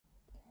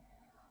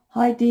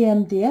Hi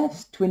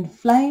DMDFs, Twin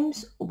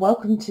Flames,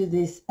 welcome to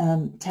this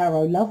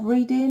tarot love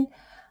reading.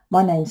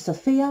 My name's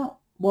Sophia.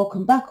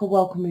 Welcome back or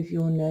welcome if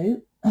you're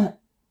new.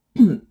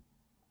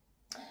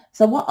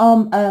 So what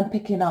I'm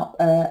picking up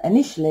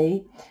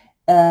initially,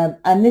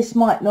 and this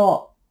might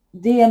not,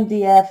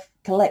 DMDF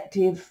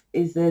collective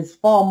is there's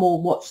far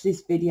more watch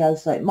this video,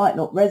 so it might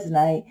not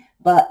resonate,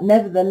 but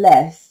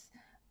nevertheless,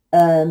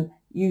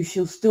 you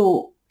shall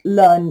still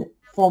learn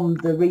from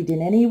the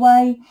reading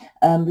anyway,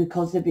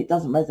 because if it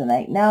doesn't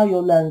resonate now,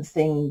 you'll learn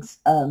things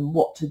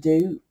what to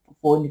do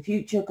for in the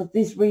future, because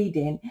this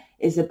reading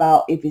is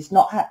about if it's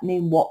not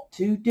happening, what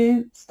to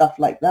do, stuff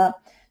like that.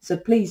 So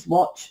please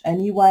watch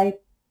anyway.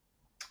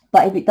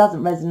 But if it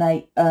doesn't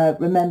resonate,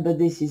 remember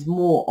this is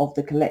more of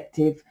the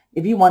collective.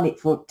 If you want it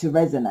to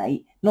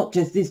resonate, not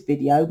just this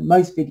video,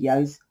 most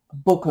videos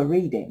book a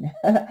reading.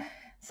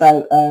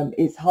 So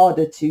it's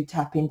harder to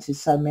tap into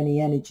so many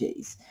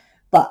energies.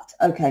 But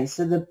okay,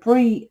 so the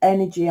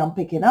pre-energy I'm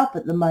picking up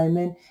at the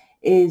moment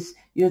is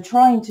you're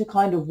trying to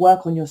kind of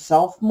work on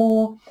yourself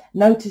more,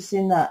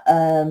 noticing that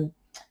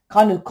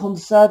kind of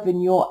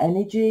conserving your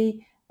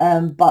energy,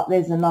 but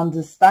there's an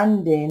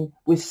understanding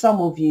with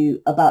some of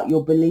you about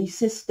your belief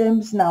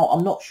systems. Now,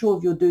 I'm not sure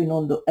if you're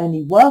doing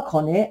any work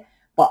on it,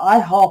 but I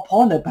harp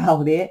on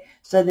about it.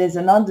 So there's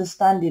an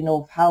understanding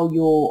of how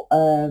you're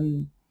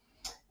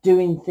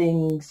doing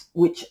things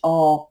which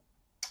are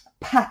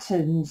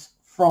patterns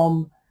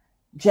from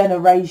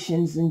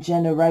generations and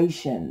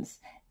generations.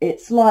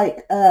 It's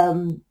like,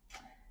 I'll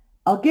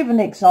give an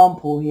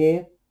example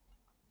here.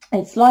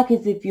 It's like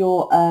as if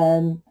you're,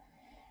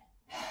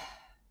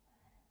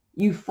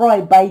 you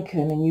fry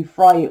bacon and you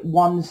fry it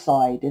one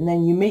side, and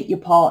then you meet your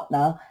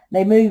partner,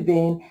 they move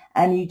in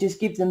and you just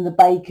give them the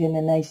bacon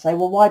and they say,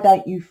 well, why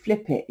don't you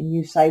flip it? And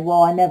you say,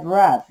 well, I never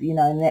have, you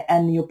know,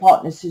 and your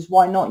partner says,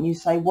 why not? And you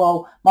say,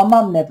 well, my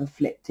mum never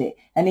flipped it.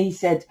 And he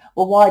said,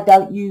 well, why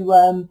don't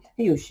you,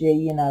 he or she,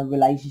 you know,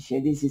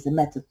 relationship, this is a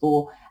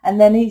metaphor.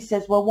 And then he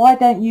says, well, why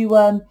don't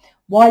you,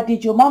 why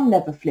did your mum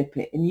never flip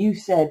it? And you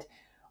said,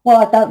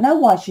 well, I don't know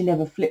why she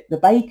never flipped the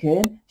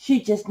bacon.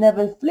 She just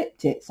never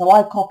flipped it. So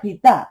I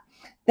copied that.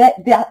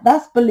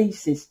 That's belief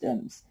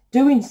systems.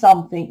 Doing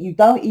something, you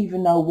don't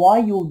even know why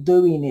you're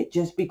doing it,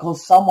 just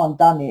because someone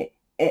done it,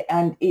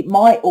 and it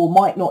might or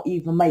might not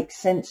even make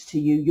sense to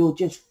you. You're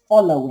just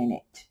following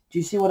it. Do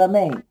you see what I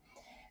mean?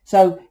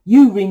 So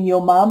you ring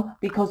your mum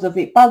because of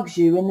it bugs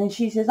you, and then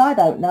she says, I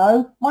don't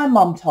know, my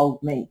mum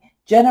told me.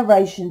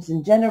 Generations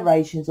and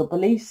generations of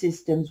belief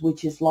systems,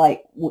 which is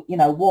like, you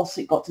know, what's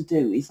it got to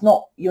do? It's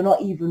not, you're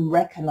not even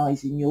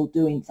recognizing you're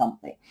doing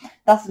something.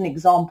 That's an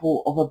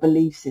example of a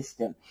belief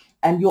system,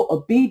 and you're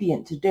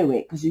obedient to do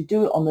it because you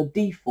do it on the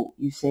default,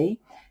 you see.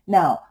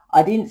 Now,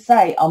 I didn't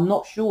say, I'm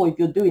not sure if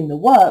you're doing the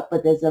work,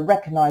 but there's a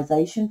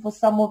recognition for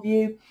some of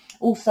you.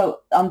 Also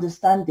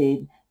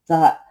understanding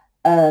that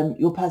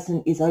your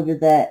person is over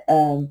there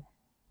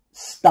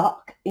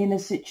stuck in a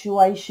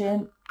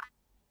situation.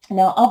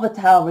 Now, other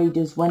tarot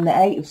readers, when the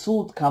Eight of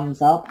Swords comes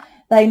up,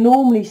 they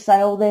normally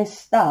say, oh, they're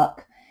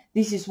stuck.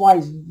 This is why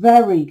it's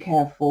very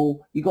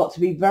careful. You got to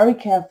be very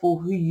careful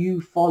who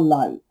you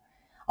follow.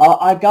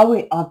 I've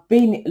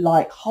been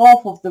like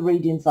half of the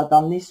readings I've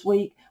done this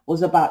week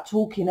was about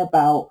talking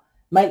about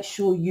make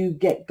sure you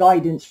get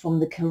guidance from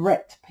the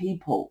correct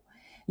people.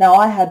 Now,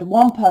 I had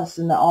one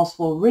person that asked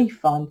for a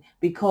refund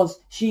because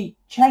she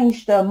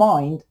changed her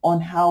mind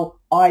on how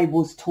I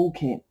was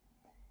talking.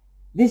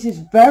 This is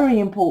very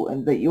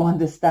important that you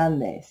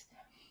understand this.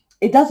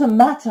 It doesn't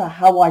matter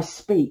how I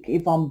speak,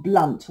 if I'm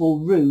blunt or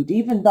rude,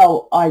 even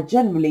though I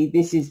generally,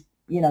 this is,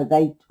 you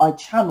know, I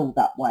channel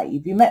that way.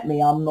 If you met me,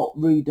 I'm not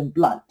rude and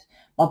blunt.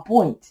 My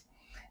point.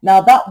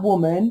 Now, that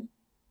woman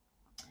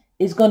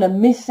is going to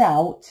miss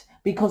out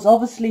because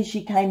obviously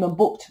she came and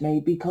booked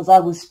me because I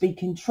was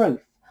speaking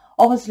truth.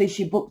 Obviously,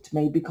 she booked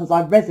me because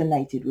I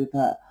resonated with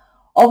her.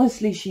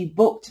 Obviously, she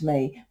booked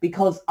me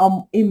because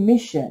I'm in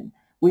mission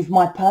with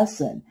my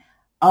person.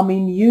 I'm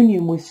in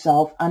union with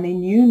self and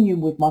in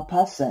union with my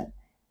person.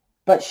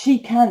 But she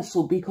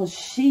cancelled because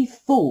she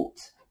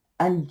thought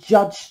and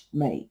judged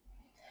me.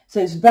 So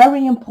it's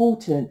very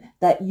important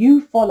that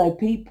you follow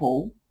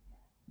people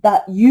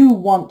that you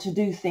want to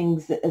do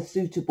things that are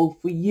suitable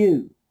for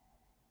you.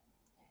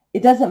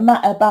 It doesn't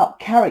matter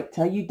about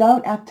character. You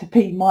don't have to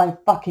be my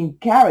fucking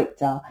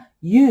character.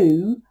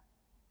 You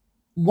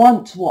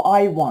want what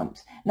I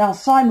want. Now,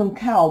 Simon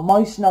Cowell,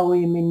 most know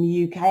him in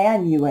the UK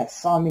and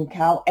US, Simon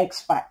Cowell,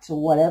 X Factor,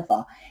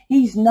 whatever.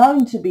 He's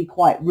known to be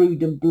quite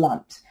rude and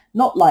blunt.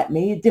 Not like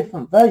me, a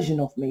different version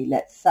of me,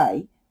 let's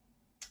say.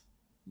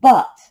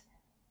 But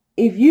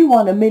if you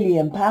want £1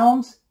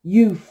 million,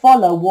 you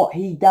follow what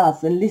he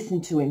does and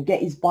listen to him,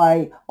 get his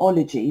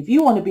biology. If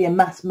you want to be a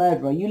mass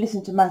murderer, you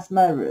listen to mass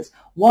murderers.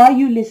 Why are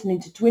you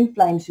listening to twin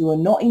flames who are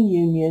not in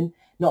union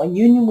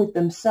with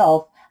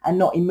themselves and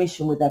not in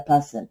mission with their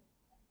person?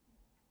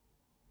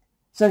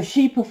 So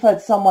she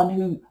preferred someone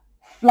who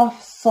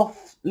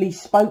softly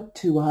spoke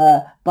to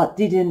her but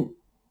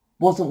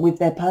wasn't with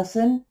their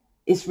person.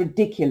 It's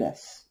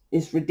ridiculous.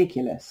 It's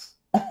ridiculous.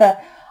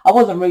 I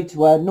wasn't rude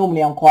to her.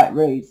 Normally I'm quite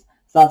rude.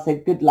 So I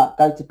said, good luck,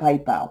 go to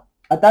PayPal.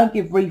 I don't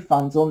give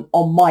refunds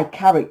on my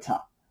character.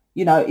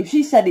 You know, if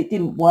she said it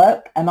didn't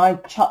work and I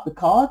chucked the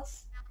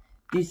cards,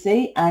 you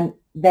see, and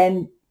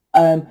then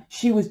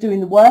she was doing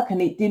the work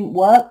and it didn't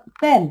work,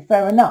 then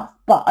fair enough.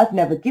 But I've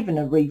never given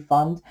a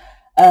refund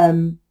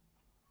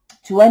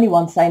to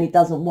anyone saying it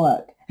doesn't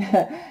work.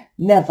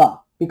 Never,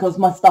 because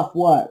my stuff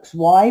works.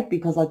 Why?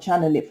 Because I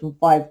channel it from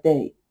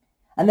 5D.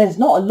 And there's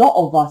not a lot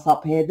of us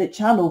up here that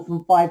channel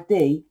from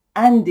 5D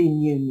and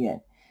in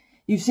union.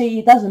 You see,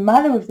 it doesn't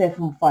matter if they're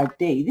from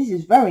 5D. This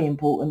is very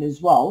important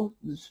as well.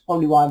 That's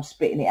probably why I'm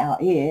spitting it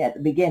out here at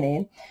the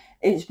beginning.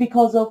 It's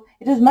because of,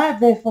 it doesn't matter if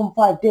they're from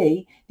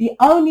 5D. The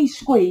only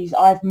squeeze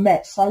I've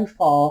met so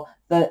far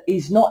that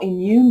is not in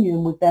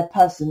union with their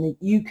person, that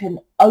you can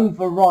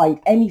override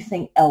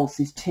anything else,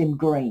 is Tim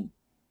Green.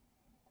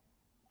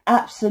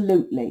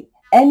 Absolutely.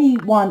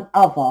 Anyone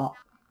other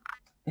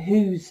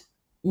who's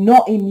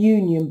not in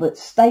union but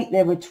state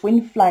they're a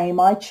twin flame,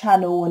 I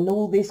channel and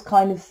all this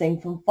kind of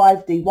thing from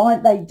 5D, why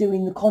aren't they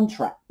doing the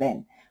contract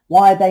then?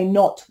 Why are they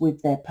not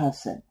with their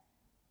person?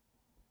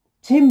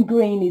 Tim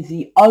Green is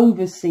the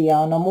overseer,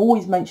 and I'm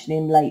always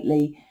mentioning him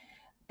lately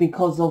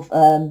because of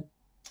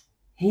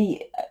he's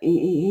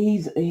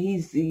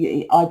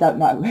I don't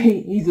know,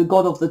 he's a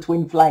god of the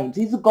twin flames.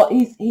 He's a god.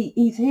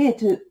 He's here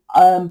to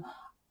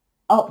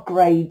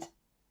upgrade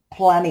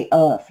planet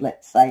Earth,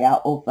 let's say,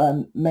 out of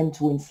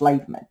mental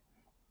enslavement.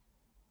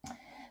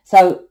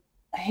 So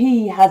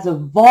he has a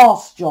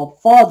vast job,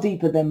 far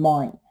deeper than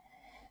mine.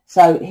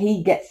 So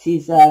he gets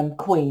his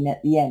queen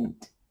at the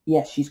end.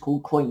 Yes, she's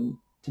called Queen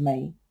to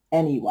me.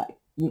 Anyway,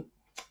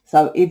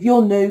 so if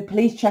you're new,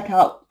 please check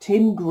out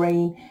Tim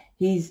Green.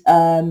 He's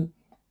got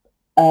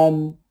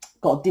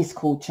a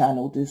Discord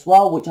channel as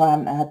well, which I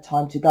haven't had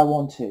time to go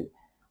on to.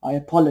 I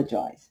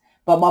apologize.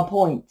 But my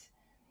point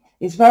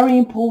is very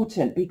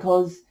important,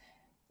 because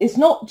it's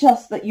not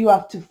just that you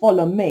have to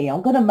follow me.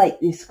 I'm going to make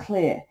this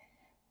clear,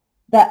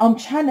 that I'm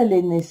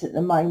channeling this at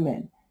the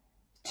moment.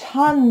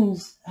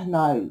 Tons,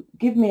 no,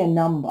 give me a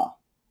number.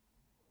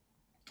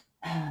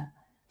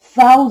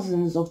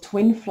 Thousands of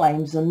twin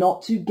flames are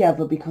not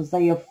together because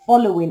they are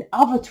following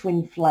other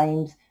twin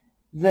flames.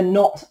 They're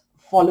not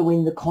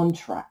following the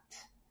contract.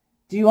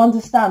 Do you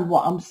understand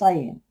what I'm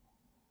saying?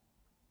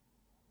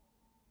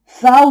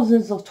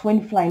 Thousands of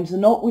twin flames are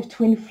not with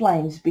twin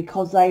flames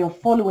because they are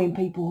following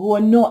people who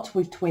are not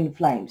with twin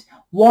flames.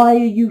 Why are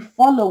you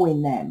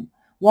following them?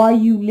 Why are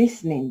you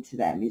listening to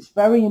them? It's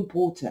very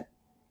important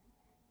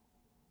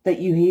that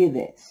you hear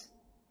this.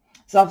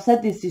 So I've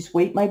said this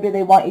week. Maybe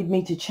they wanted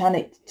me to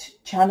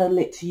channel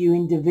it to you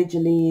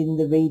individually in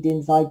the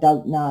readings. I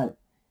don't know.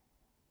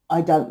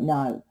 I don't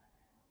know.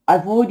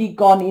 I've already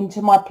gone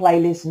into my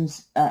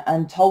playlist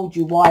and told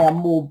you why I'm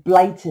more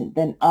blatant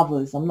than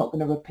others. I'm not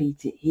going to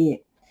repeat it here.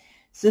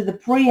 So the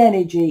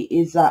pre-energy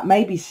is that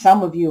maybe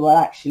some of you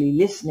are actually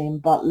listening,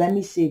 but let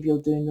me see if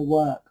you're doing the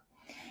work.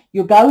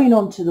 You're going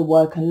on to the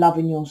work and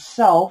loving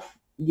yourself.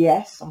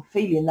 Yes, I'm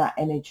feeling that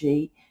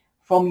energy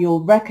from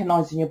your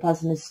recognizing your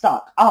person is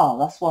stuck. Ah,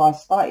 that's why I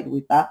started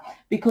with that.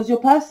 Because your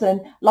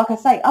person, like I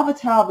say, other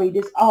tarot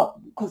readers are,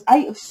 because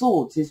 8 of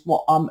Swords is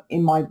what I'm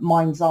in my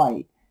mind's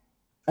eye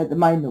at the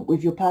moment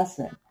with your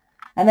person.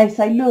 And they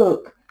say,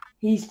 look,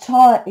 he's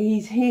tired,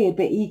 he's here,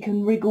 but he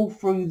can wriggle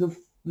through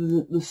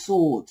the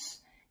swords.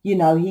 You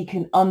know, he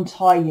can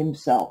untie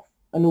himself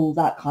and all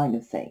that kind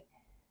of thing.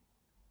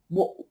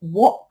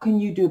 What can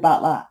you do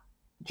about that?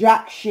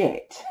 Jack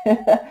shit.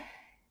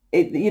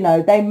 You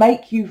know, they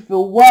make you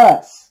feel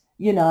worse.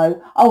 You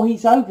know, oh,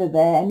 he's over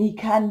there and he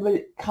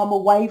can come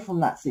away from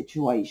that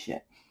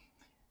situation.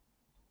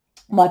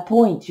 My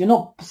point, you're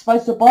not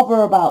supposed to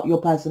bother about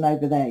your person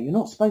over there. You're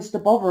not supposed to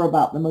bother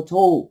about them at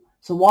all.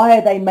 So why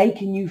are they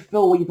making you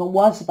feel even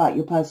worse about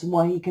your person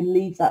while he can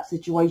leave that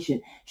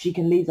situation? She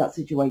can leave that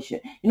situation.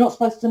 You're not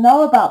supposed to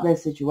know about their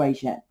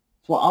situation.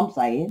 That's what I'm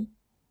saying.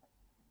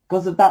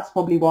 Because that's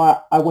probably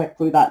why I went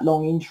through that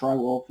long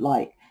intro of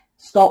like,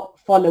 stop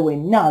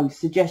following. No,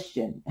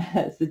 suggestion.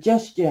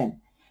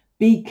 Suggestion.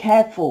 Be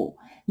careful.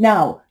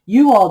 Now,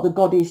 you are the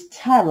goddess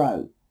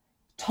Tarot.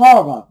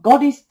 Tara.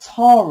 Goddess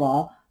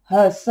Tara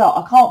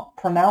herself. I can't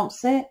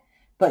pronounce it,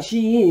 but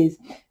she is.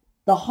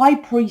 The high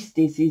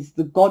priestess is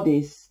the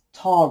goddess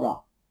Tara,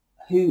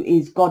 who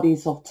is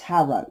goddess of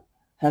Tarot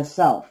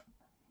herself.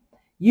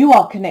 You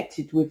are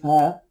connected with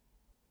her.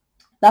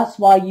 That's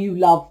why you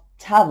love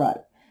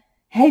Tarot.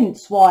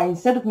 Hence why,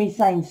 instead of me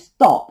saying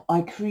stop,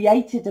 I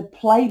created a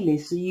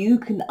playlist so you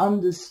can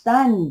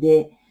understand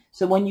it.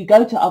 So when you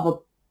go to other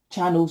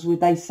channels where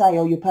they say,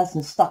 oh, your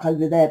person's stuck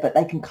over there, but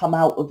they can come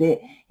out of it.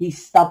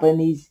 He's stubborn,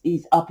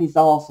 he's up his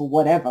arse or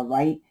whatever,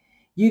 right?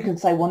 You can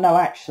say, well, no,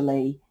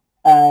 actually,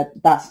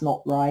 that's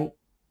not right,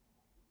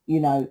 you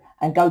know,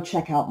 and go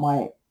check out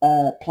my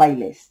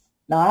playlist.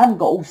 Now, I haven't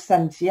got all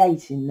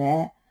 78 in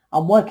there.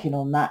 I'm working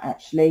on that,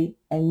 actually,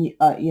 and,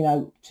 you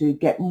know, to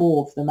get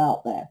more of them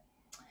out there.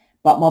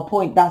 But my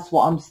point, that's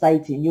what I'm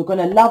stating. You're going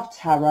to love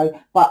tarot,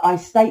 but I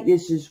state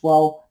this as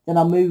well. Then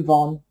I move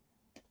on.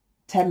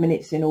 10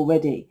 minutes in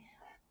already.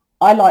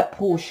 I like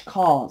Porsche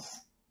cars,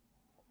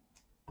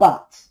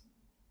 but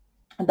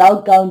I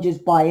don't go and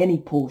just buy any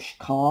Porsche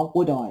car,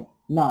 would I?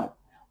 No.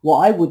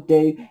 What I would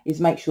do is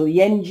make sure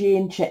the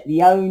engine, check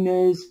the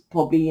owners,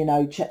 probably, you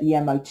know, check the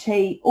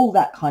MOT, all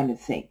that kind of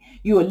thing.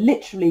 You are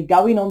literally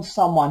going on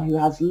someone who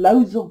has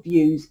loads of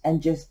views and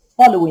just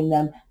following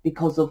them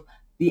because of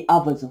the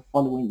others are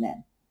following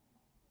them.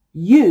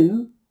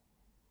 You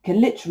can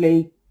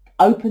literally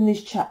open this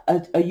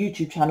a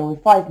YouTube channel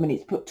in 5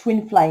 minutes, put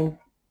twin flame,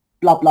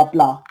 blah, blah,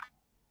 blah,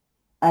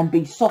 and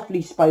be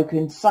softly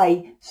spoken,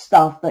 say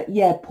stuff that,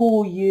 yeah,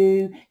 poor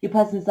you, your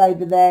person's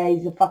over there,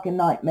 he's a fucking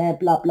nightmare,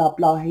 blah, blah,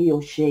 blah, he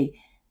or she.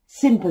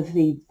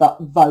 Sympathy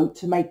vote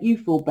to make you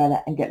feel better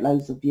and get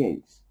loads of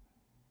views.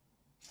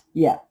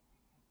 Yeah.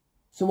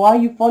 So why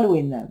are you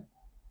following them?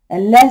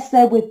 Unless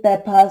they're with their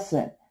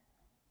person.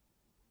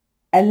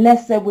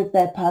 Unless they're with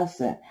their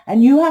person.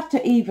 And you have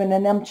to even,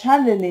 and I'm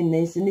channeling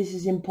this, and this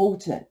is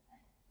important.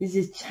 This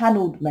is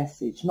channeled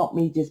message, not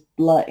me just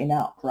blurting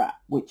out crap,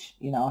 which,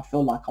 you know, I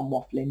feel like I'm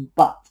waffling.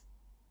 But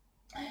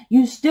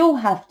you still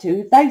have to,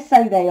 if they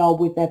say they are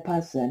with their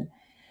person,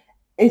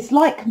 it's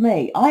like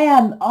me.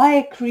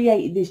 I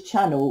created this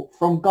channel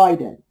from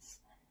guidance.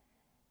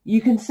 You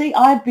can see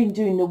I've been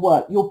doing the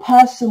work. Your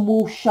person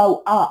will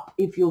show up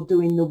if you're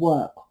doing the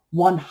work.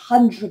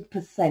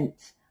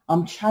 100%.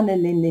 I'm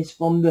channeling this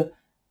from the,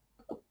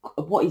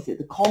 what is it,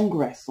 the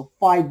Congress or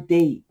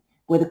 5D.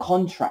 Where the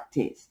contract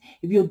is.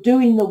 If you're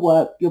doing the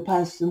work, your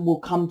person will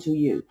come to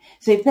you.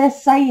 So if they're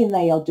saying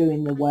they are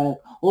doing the work,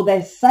 or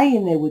they're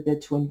saying they're with their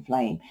twin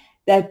flame,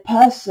 their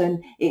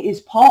person, it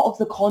is part of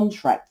the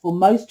contract for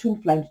most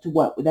twin flames to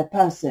work with their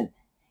person.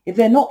 If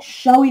they're not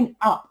showing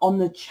up on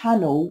the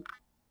channel,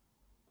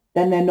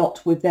 then they're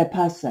not with their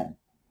person.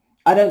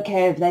 I don't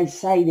care if they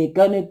say they're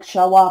going to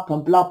show up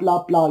and blah,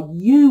 blah, blah.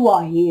 You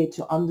are here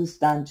to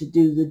understand, to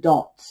do the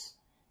dots.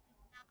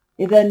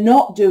 If they're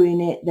not doing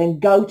it,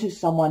 then go to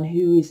someone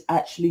who is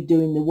actually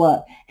doing the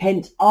work.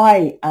 Hence,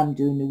 I am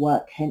doing the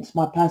work. Hence,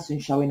 my person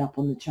showing up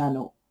on the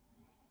channel.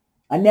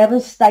 I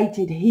never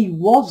stated he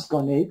was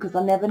going to, because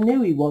I never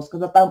knew he was,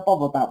 because I don't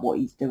bother about what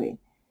he's doing.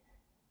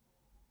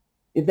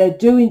 If they're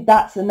doing,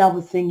 that's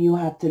another thing you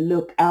have to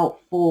look out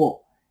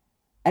for.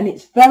 And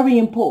it's very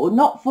important.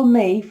 Not for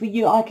me, for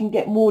you, I can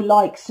get more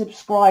likes,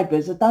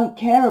 subscribers. I don't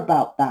care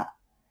about that.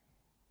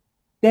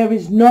 There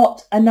is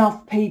not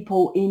enough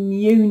people in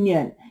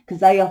union because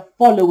they are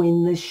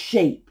following the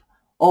sheep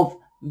of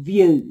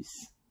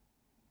views.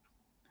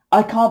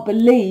 I can't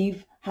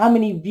believe how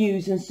many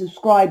views and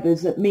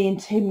subscribers that me and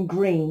Tim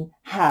Green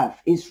have.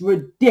 It's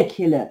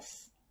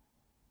ridiculous.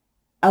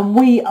 And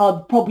we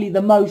are probably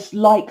the most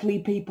likely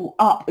people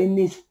up in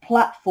this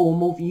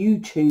platform of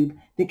YouTube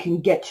that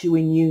can get you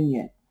in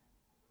union.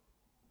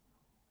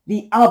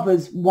 The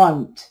others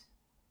won't.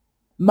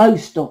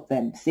 Most of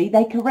them. See,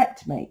 they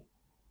correct me.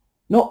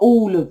 Not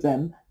all of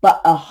them, but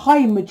a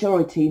high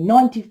majority,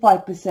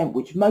 95%,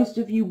 which most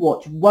of you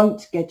watch,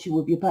 won't get you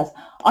with your person.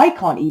 I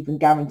can't even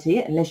guarantee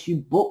it unless you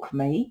book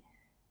me.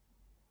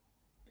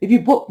 If you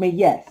book me,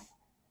 yes.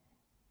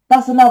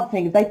 That's another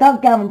thing. If they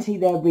don't guarantee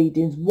their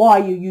readings,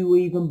 why are you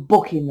even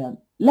booking them?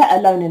 Let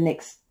alone an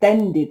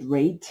extended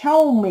read.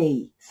 Tell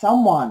me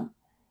someone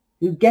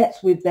who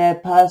gets with their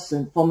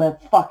person from a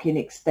fucking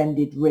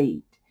extended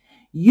read.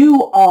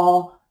 You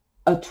are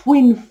a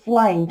twin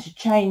flame to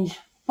change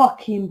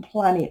fucking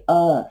planet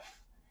Earth.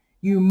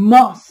 You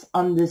must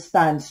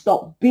understand.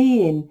 Stop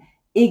being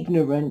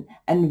ignorant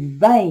and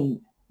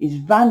vain. It's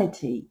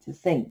vanity to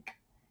think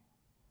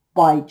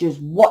by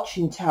just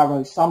watching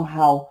tarot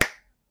somehow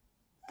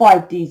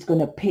 5D is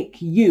going to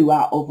pick you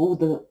out of all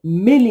the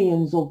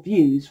millions of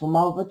views from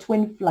other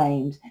twin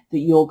flames that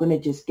you're going to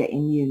just get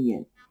in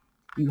union.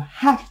 You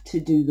have to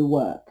do the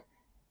work.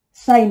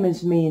 Same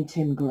as me and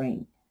Tim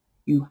Green.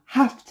 You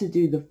have to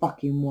do the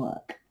fucking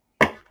work.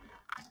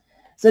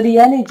 So the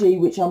energy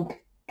which I'm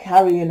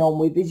carrying on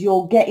with is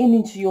you're getting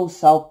into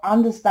yourself,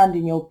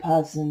 understanding your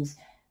person's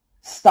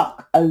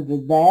stuck over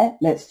there,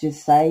 let's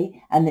just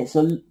say, and it's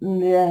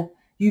a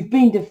you've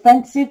been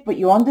defensive, but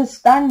you're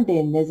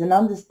understanding. There's an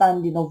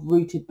understanding of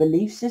rooted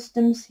belief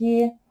systems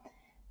here.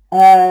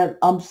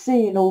 I'm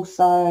seeing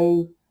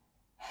also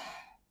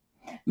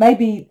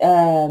maybe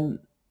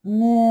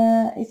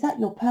is that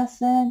your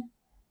person?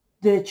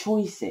 Their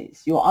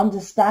choices. You're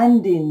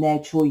understanding their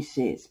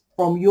choices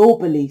from your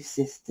belief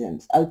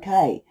systems.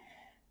 Okay.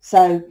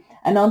 So,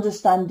 and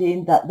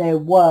understanding that their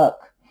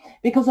work,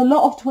 because a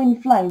lot of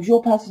twin flames,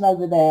 your person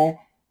over there,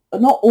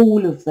 not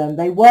all of them,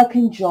 they work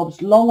in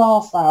jobs, long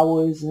ass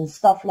hours and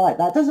stuff like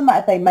that. It doesn't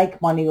matter if they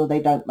make money or they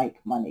don't make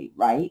money,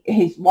 right?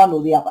 It's one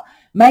or the other.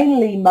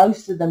 Mainly,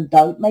 most of them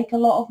don't make a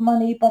lot of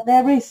money, but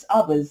there is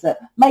others that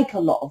make a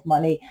lot of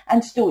money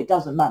and still it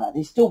doesn't matter.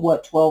 They still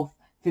work 12,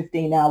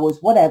 15 hours,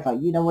 whatever,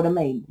 you know what I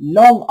mean?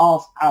 Long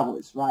ass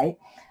hours, right?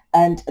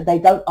 And they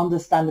don't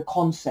understand the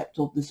concept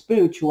of the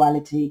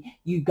spirituality.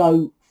 You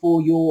go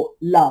for your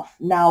love.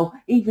 Now,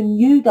 even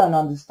you don't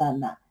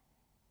understand that.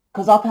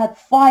 Because I've had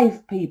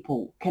 5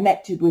 people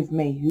connected with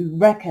me who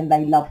reckon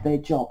they love their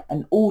job,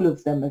 and all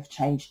of them have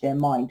changed their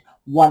mind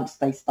once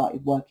they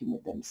started working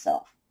with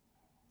themselves.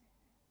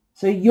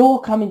 So you're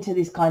coming to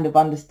this kind of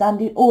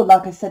understanding, or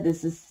like I said,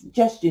 there's a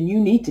suggestion, you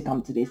need to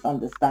come to this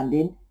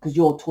understanding because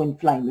you're twin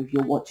flame if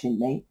you're watching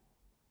me.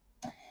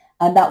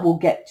 And that will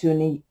get to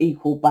an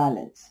equal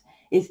balance.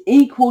 It's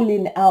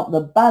equaling out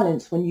the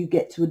balance when you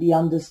get to the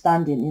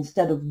understanding,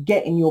 instead of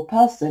getting your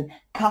person,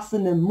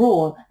 cussing them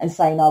raw and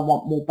saying, I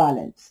want more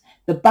balance.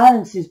 The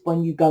balance is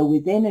when you go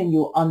within and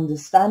you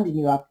understand and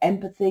you have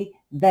empathy,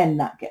 then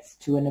that gets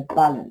to a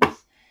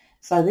balance.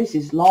 So this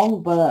is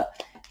long,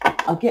 but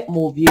I get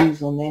more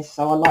views on this,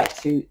 so I like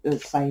to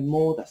say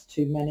more. That's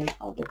too many.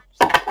 I'll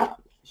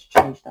just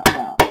change that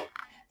around.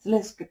 So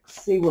let's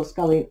see what's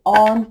going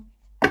on.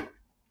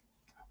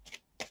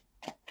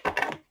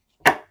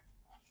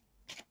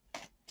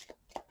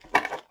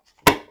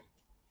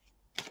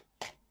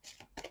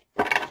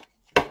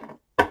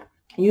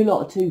 You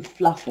lot are too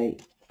fluffy.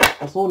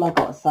 That's all I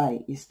got to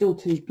say. You're still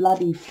too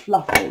bloody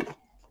fluffy.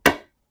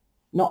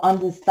 Not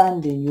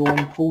understanding your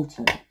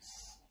importance.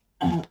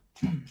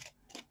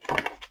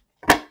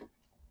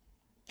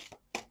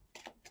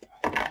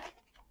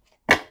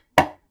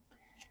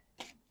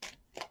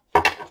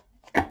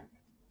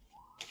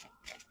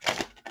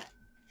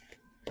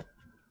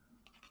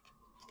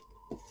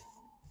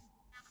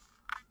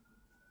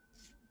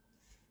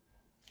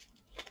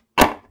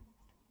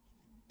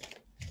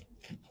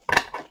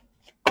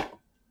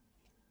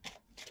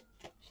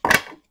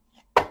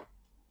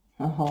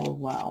 Oh,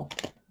 wow.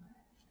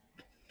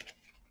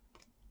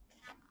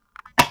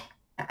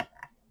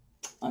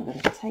 I'm going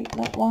to take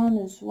that one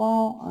as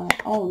well.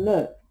 Oh,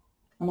 look.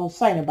 And I was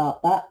saying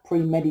about that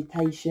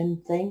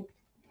premeditation thing.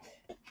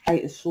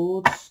 8 of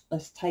Swords.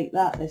 Let's take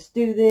that. Let's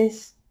do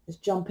this. Let's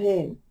jump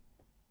in.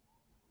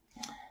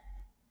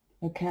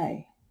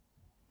 Okay.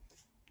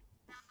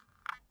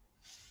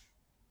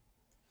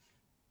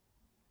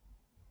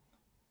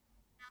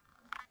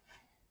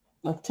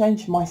 I've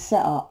changed my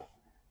setup,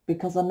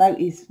 because I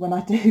notice when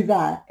I do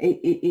that,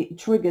 it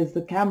triggers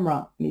the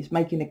camera and it's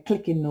making a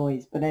clicking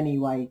noise. But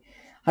anyway,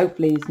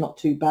 hopefully it's not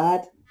too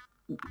bad.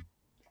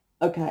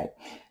 Okay,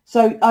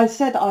 so I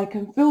said I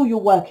can feel you're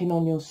working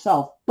on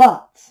yourself,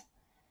 but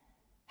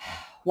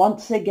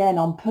once again,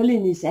 I'm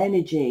pulling this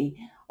energy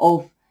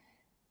of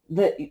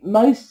that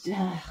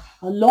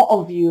a lot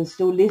of you are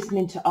still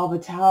listening to other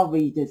tarot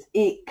readers.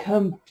 It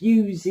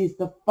confuses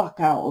the fuck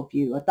out of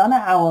you. I don't know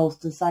how else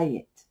to say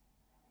it.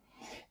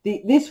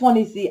 This one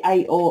is the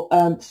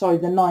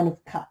the 9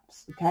 of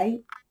Cups,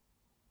 okay?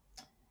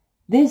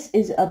 This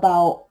is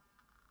about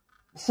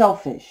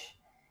selfish.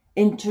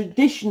 In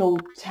traditional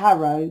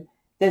tarot,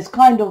 there's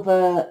kind of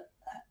a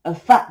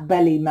fat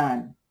belly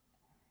man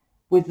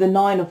with the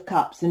 9 of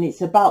Cups, and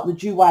it's about the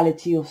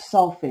duality of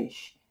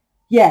selfish.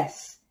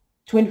 Yes,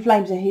 twin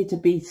flames are here to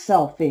be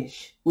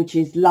selfish, which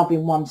is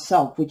loving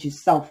oneself, which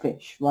is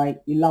selfish,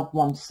 right? You love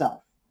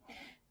oneself.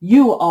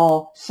 You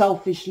are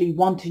selfishly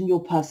wanting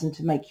your person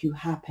to make you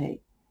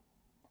happy.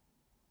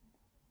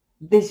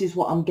 This is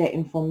what I'm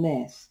getting from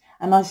this.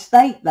 And I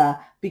state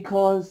that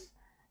because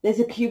there's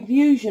a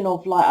confusion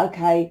of like,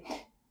 okay,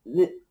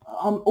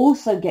 I'm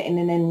also getting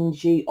an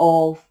energy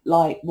of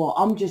like, well,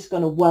 I'm just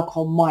going to work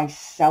on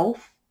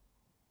myself,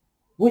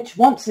 which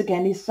once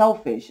again is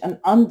selfish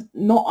and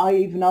not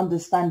even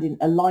understanding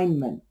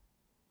alignment.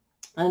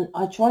 And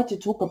I try to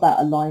talk about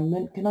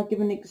alignment. Can I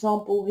give an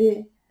example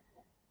here?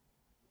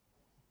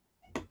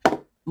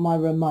 My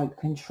remote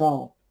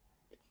control.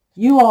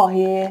 You are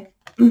here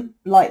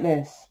like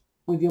this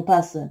with your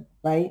person,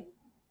 right?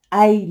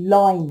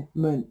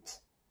 Alignment.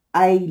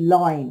 A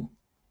line,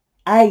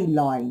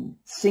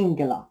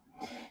 singular.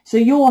 So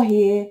you're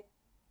here,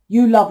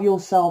 you love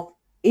yourself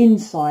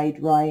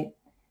inside, right?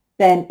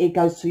 Then it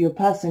goes to your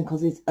person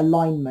because it's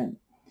alignment.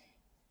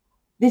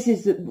 This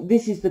is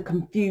the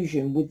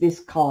confusion with this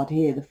card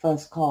here, the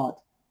first card.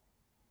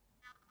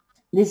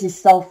 This is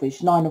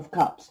selfish, 9 of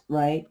Cups,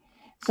 right?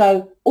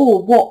 So,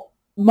 or what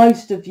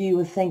most of you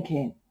are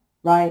thinking,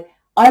 right?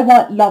 I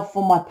want love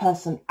for my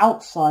person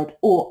outside,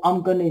 or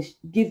I'm going to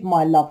give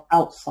my love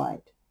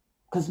outside.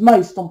 Because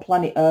most on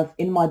planet Earth,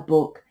 in my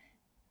book,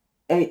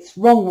 it's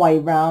wrong way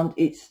round.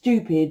 It's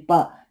stupid,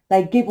 but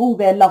they give all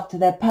their love to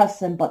their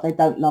person, but they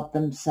don't love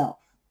themselves.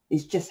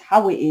 It's just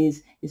how it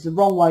is. It's the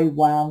wrong way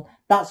round.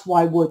 That's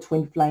why we're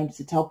twin flames,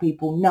 to tell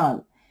people,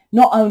 no,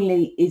 not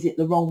only is it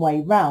the wrong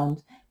way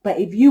round, but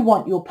if you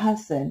want your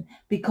person,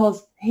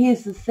 because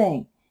here's the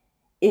thing,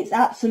 it's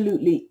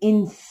absolutely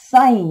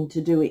insane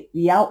to do it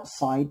the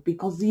outside,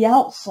 because the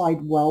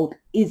outside world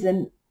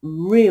isn't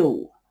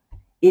real.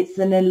 It's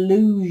an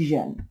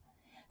illusion.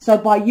 So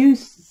by you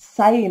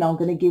saying, I'm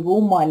going to give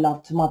all my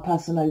love to my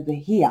person over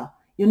here,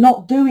 you're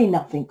not doing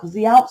nothing, because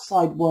the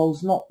outside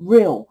world's not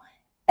real.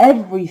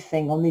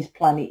 Everything on this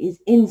planet is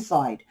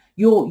inside.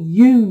 Your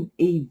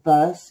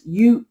universe,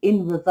 you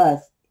in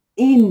reverse,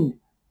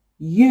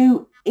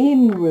 you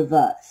in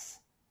reverse.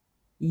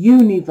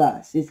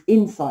 Universe is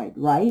inside,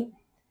 right?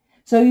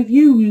 So if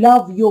you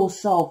love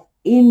yourself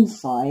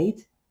inside,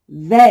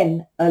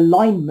 then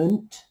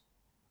alignment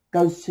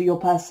goes to your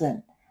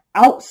person.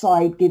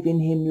 Outside,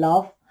 giving him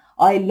love,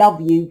 I love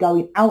you,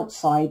 going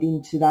outside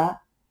into that,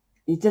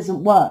 it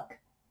doesn't work.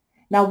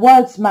 Now,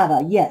 words matter,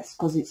 yes,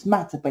 because it's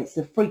matter, but it's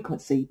the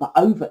frequency. But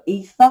over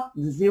ether,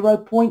 the 0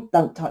 point,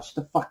 don't touch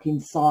the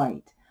fucking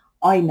side.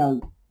 I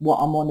know what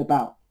I'm on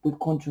about with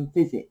quantum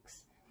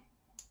physics.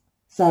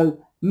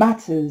 So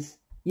matters,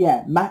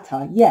 yeah,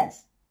 matter,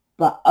 yes.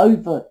 But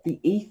over the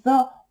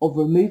ether of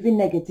removing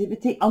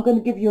negativity, I'm going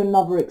to give you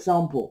another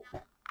example.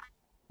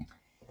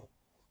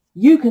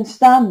 You can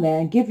stand there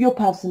and give your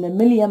person £1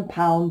 million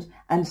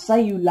and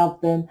say you love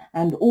them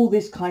and all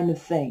this kind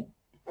of thing,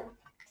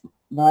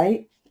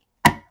 right?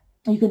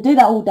 You can do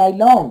that all day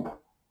long,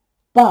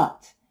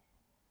 but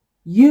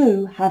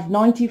you have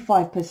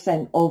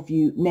 95% of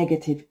you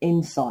negative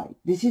inside.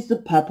 This is the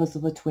purpose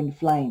of a twin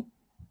flame.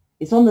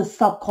 It's on the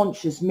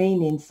subconscious,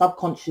 meaning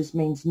subconscious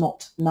means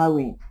not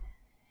knowing.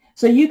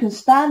 So you can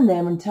stand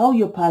there and tell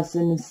your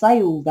person and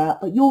say all that,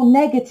 but you're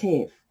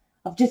negative.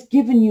 I've just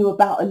given you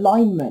about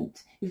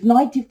alignment. If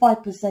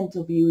 95%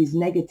 of you is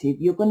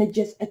negative, you're going to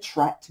just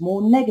attract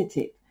more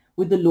negative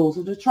with the laws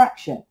of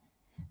attraction.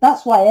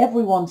 That's why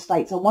everyone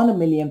states, I want £1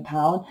 million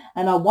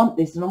and I want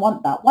this and I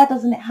want that. Why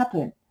doesn't it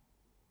happen?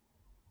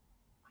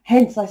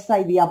 Hence, I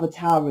say the other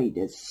tarot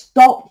readers,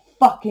 stop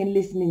fucking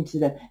listening to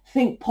them.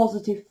 Think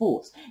positive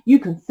thoughts. You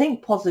can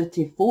think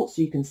positive thoughts.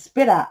 You can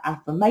spit out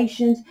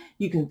affirmations.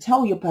 You can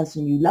tell your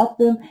person you love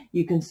them.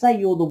 You can say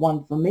you're the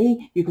one for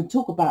me. You can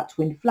talk about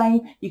twin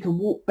flame. You can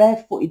walk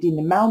barefooted in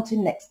the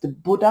mountain next to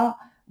Buddha.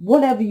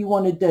 Whatever you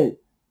want to do.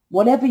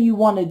 Whatever you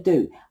want to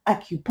do.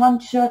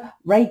 Acupuncture,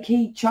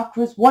 Reiki,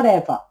 chakras,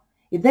 whatever.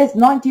 If there's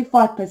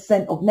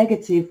 95% of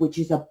negative, which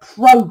is a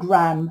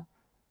program,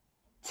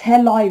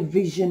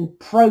 television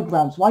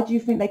programs. Why do you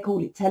think they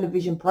call it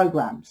television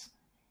programs?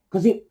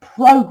 Because it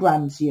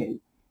programs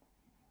you.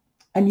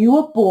 And you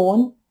are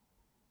born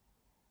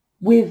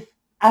with,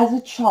 as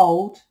a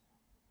child,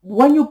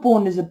 when you're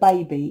born as a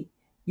baby,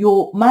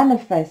 you're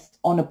manifest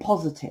on a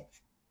positive.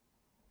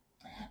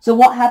 So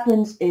what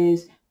happens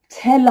is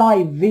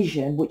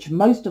television, which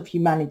most of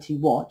humanity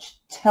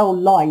watch, tell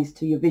lies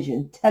to your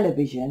vision,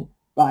 television,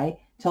 right?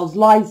 Tells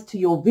lies to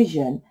your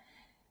vision.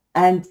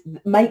 And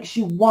makes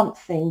you want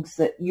things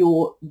that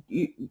you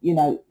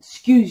know,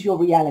 skews your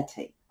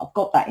reality. I've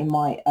got that in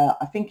my,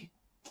 I think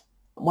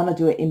when I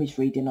do an image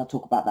reading, I'll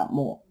talk about that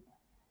more.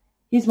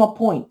 Here's my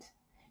point.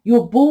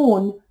 You're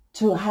born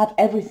to have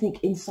everything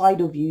inside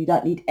of you. You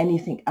don't need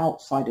anything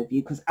outside of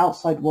you, because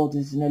outside world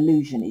is an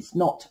illusion. It's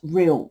not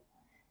real.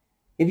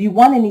 If you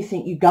want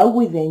anything, you go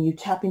within, you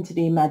tap into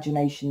the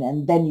imagination,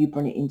 and then you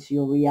bring it into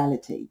your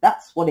reality.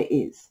 That's what it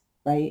is,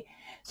 right?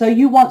 So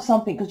you want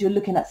something because you're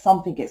looking at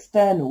something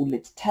external.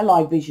 It's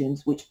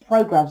televisions, which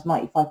programs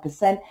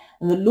 95%.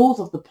 And the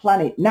laws of the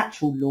planet,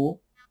 natural law,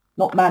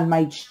 not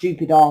man-made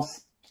stupid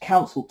ass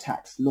council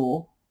tax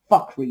law,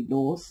 fuckery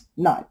laws.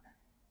 No.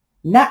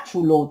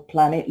 Natural law of the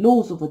planet,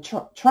 laws of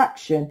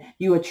attraction.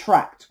 You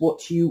attract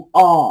what you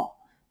are.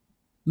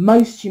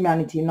 Most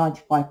humanity,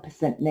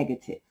 95%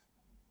 negative.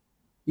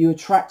 You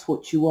attract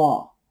what you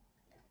are.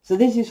 So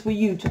this is for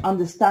you to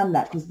understand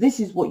that, because this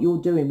is what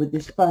you're doing with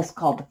this first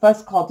card. The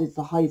first card is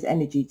the highest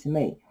energy to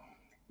me.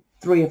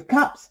 3 of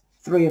Cups,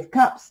 3 of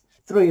Cups,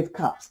 3 of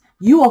Cups.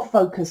 You are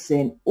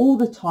focusing all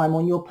the time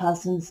on your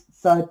person's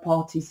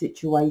third-party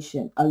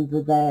situation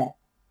over there.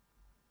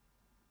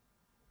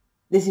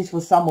 This is for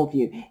some of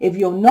you. If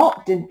you're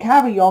not, then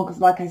carry on, because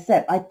like I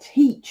said, I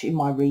teach in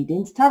my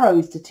readings. Tarot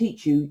is to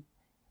teach you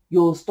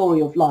your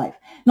story of life,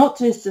 not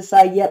just to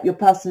say, yep, your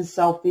person's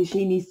selfish,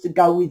 he needs to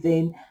go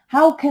within.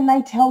 How can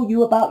they tell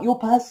you about your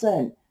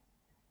person?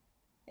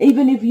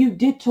 Even if you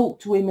did talk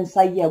to him and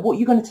say, yeah, what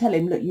you're going to tell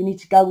him, look, you need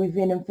to go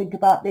within and think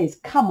about this.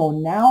 Come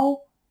on now.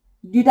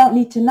 You don't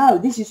need to know.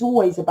 This is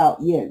always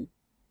about you.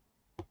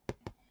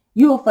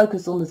 You are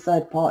focused on the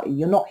third party.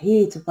 You're not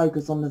here to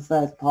focus on the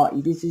third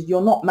party. This is,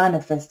 you're not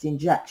manifesting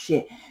jack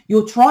shit.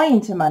 You're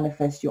trying to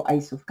manifest your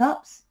Ace of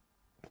Cups.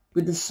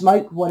 With the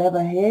smoke,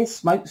 whatever here,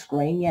 smoke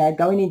screen, yeah,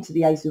 going into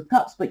the Ace of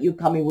Cups, but you're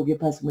coming with your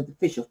person with the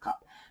Fish of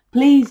Cup.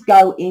 Please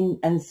go in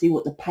and see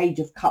what the Page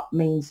of Cup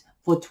means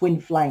for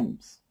twin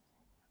flames.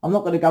 I'm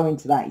not going to go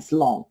into that. It's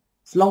long.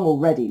 It's long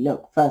already.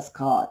 Look, first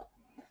card.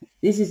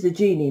 This is the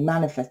genie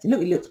manifesting.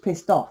 Look, he looks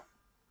pissed off.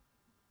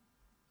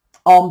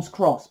 Arms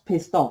crossed,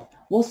 pissed off.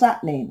 What's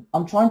happening?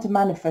 I'm trying to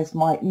manifest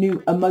my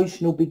new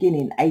emotional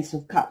beginning, Ace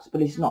of Cups,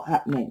 but it's not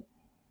happening.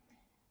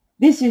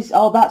 This is,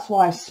 oh, that's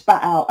why I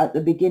spat out at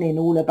the beginning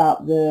all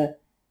about the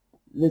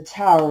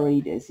tarot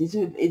readers.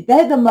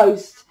 They're the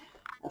most,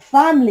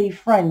 family,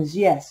 friends,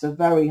 yes, are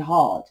very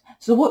hard.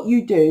 So what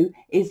you do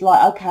is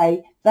like,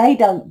 okay, they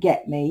don't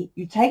get me.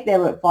 You take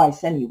their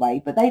advice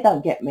anyway, but they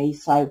don't get me.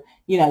 So,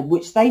 you know,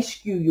 which they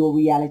skew your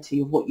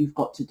reality of what you've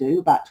got to do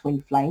about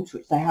twin flames,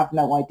 which they have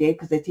no idea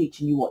because they're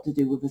teaching you what to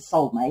do with a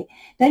soulmate.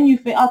 Then you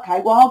think, okay,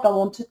 well, I'll go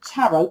on to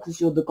tarot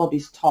because you're the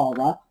goddess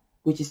Tara,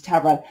 which is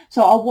tarot.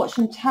 So I'll watch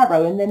some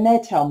tarot and then they'll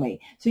tell me.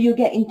 So you're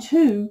getting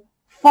 2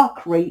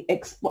 fuckery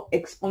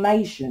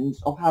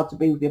explanations of how to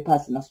be with your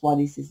person. That's why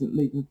this isn't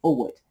moving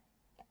forward.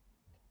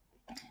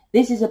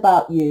 This is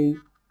about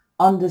you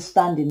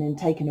understanding and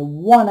taking a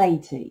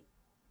 180.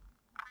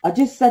 I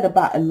just said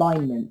about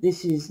alignment.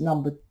 This is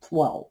number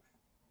 12.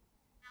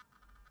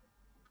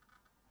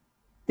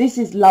 This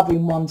is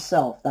loving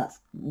oneself. That's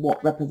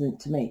what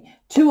represents to me.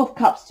 2 of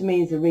Cups to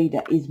me as a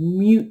reader is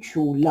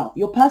mutual love.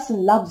 Your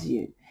person loves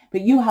you,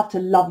 but you have to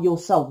love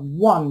yourself,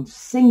 one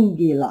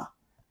singular,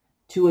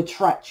 to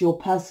attract your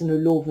personal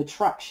law of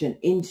attraction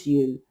into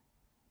you.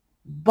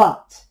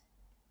 But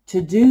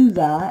to do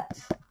that,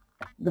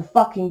 the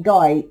fucking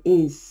guy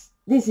is,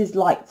 this is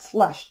like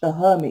slash the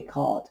Hermit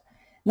card.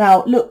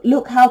 Now,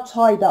 look how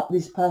tied up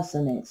this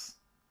person is.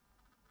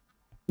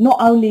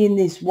 Not only in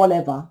this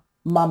whatever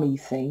mummy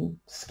thing,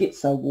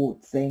 schizo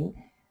ward thing,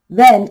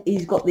 then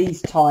he's got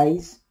these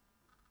ties,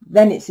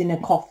 then it's in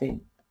a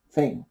coffin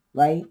thing,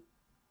 right?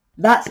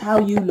 That's how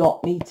you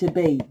lot need to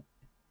be.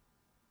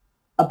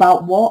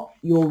 About what?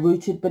 Your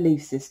rooted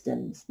belief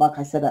systems, like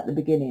I said at the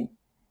beginning.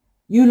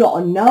 You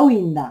lot are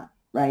knowing that,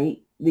 right?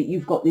 That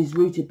you've got these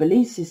rooted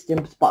belief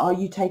systems, but are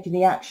you taking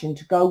the action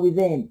to go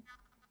within?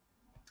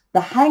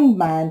 The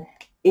Hangman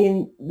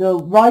in the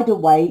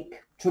Rider-Waite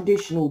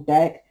traditional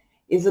deck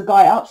is a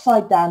guy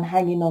upside down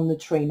hanging on the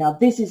tree. Now,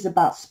 this is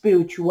about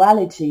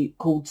spirituality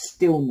called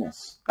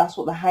stillness. That's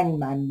what the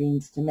Hangman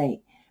means to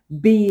me.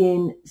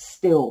 Being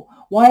still.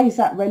 Why is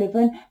that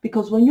relevant?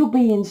 Because when you're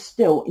being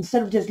still,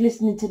 instead of just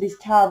listening to this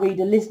tarot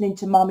reader, listening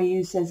to mummy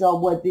who says, oh,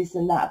 well, this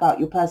and that about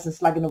your person,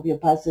 slagging off your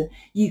person,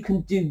 you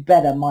can do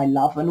better, my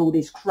love, and all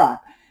this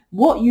crap.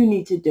 What you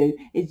need to do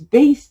is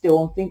be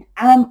still and think,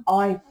 am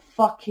I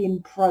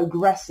fucking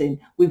progressing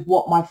with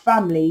what my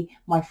family,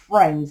 my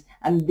friends,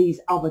 and these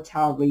other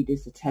tarot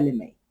readers are telling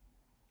me?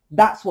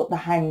 That's what the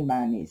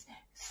Hangman is.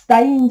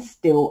 Staying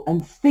still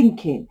and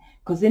thinking,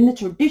 because in the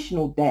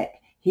traditional deck,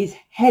 his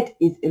head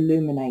is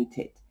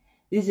illuminated.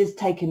 This is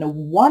taking a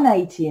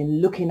 180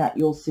 and looking at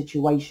your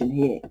situation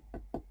here.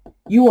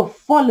 You are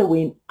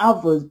following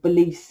others'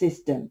 belief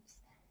systems.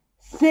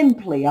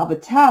 Simply, other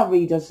tarot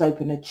readers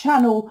open a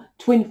channel,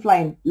 twin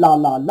flame, la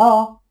la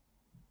la,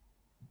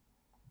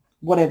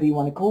 whatever you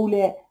want to call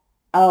it.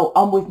 Oh,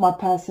 I'm with my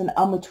person,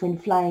 I'm a twin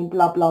flame,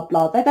 blah, blah,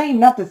 blah. They don't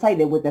even have to say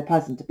they're with their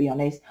person, to be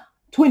honest.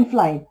 Twin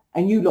flame,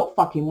 and you lot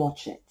fucking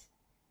watch it.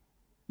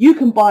 You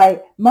can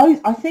buy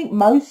I think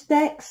most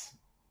decks,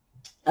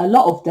 a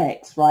lot of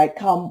decks, right,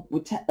 come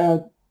with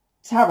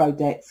tarot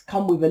decks,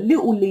 come with a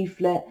little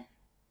leaflet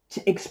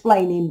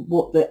explaining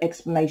what the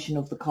explanation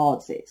of the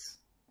cards is.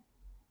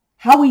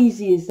 How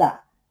easy is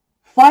that?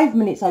 5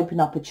 minutes, open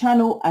up a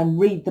channel and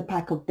read the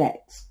pack of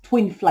decks.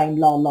 Twin flame,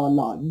 la, la,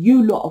 la.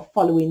 You lot are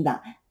following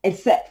that,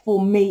 except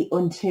for me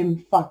and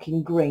Tim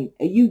fucking Green.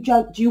 Are you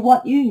joking? Do you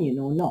want union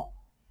or not?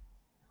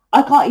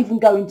 I can't even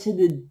go into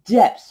the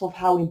depths of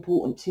how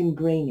important Tim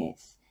Green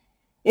is.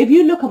 If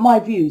you look at my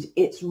views,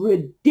 it's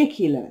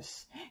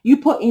ridiculous. You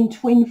put in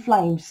twin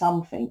flame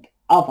something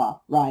other,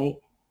 right?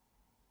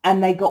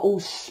 And they got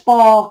all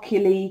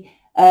sparkly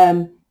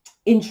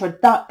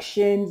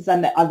introductions,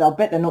 and I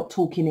bet they're not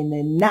talking in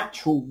their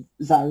natural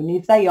zone.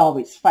 If they are,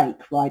 it's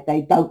fake, right?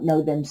 They don't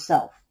know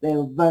themselves. They're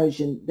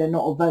not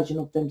a version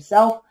of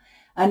themselves.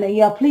 And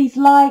they please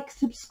like,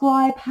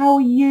 subscribe, how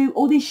are you?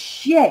 All this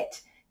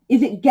shit.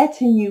 Is it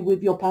getting you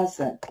with your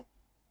person?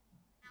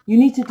 You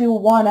need to do a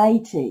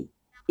 180.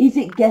 Is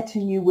it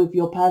getting you with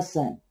your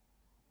person?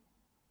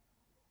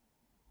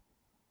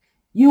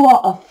 You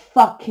are a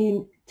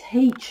fucking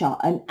teacher,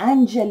 an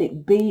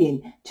angelic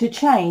being. To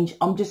change,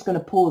 I'm just going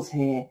to pause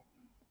here.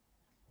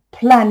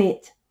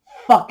 Planet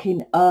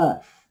fucking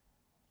Earth.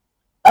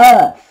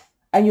 Earth.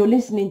 And you're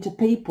listening to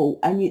people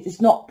and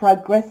it's not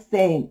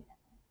progressing.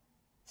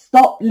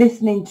 Stop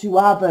listening to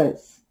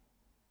others.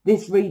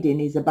 This reading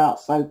is about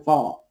so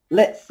far.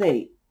 Let's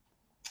see.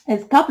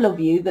 There's a couple of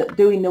you that are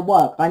doing the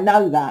work. I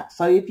know that.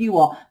 So if you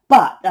are,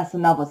 but that's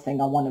another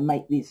thing I want to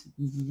make this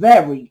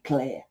very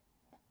clear.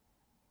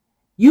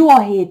 You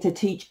are here to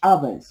teach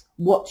others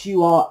what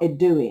you are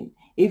doing.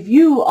 If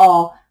you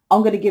are,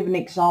 I'm going to give an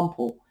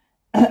example.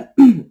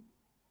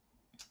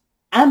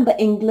 Amber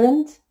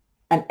England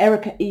and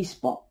Erica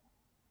Eastbot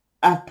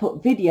have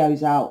put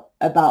videos out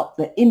about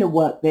the inner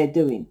work they're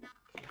doing.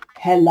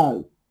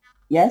 Hello.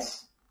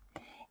 Yes?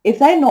 If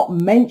they're not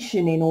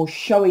mentioning or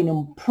showing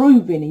and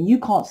proving and you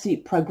can't see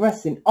it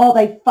progressing, are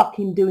they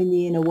fucking doing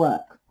the inner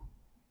work?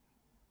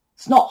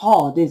 It's not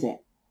hard, is it?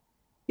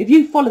 If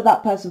you follow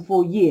that person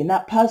for a year and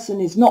that person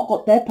has not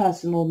got their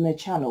person on their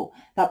channel,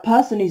 that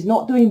person is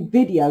not doing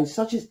videos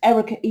such as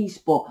Erica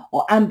Eastbot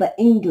or Amber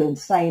England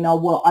saying, oh,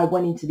 well, I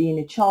went into the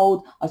inner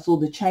child, I saw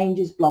the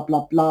changes, blah,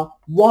 blah, blah.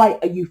 Why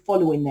are you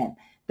following them?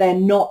 They're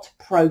not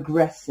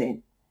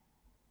progressing.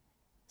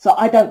 So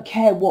I don't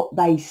care what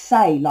they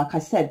say. Like I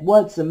said,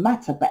 words don't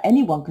matter, but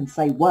anyone can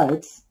say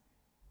words.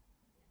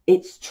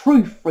 It's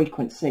truth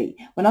frequency.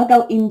 When I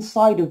go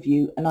inside of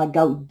you and I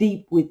go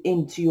deep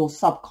within to your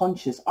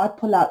subconscious, I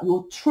pull out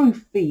your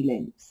truth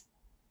feelings.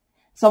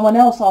 Someone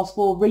else asked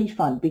for a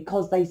refund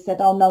because they said,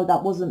 oh no,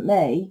 that wasn't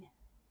me.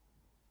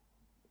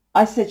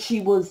 I said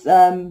she was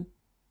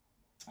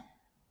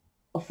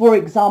for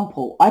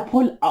example,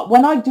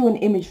 when I do an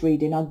image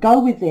reading, I go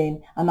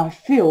within and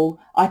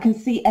I can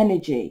see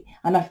energy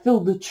and I feel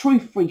the true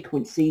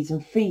frequencies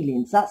and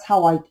feelings. That's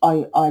how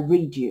I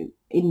read you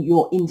in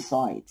your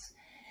insides.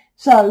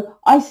 So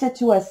I said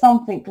to her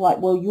something like,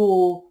 well,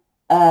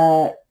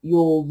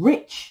 you're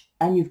rich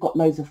and you've got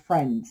loads of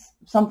friends,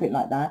 something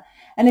like that.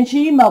 And then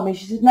she emailed me.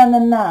 She said,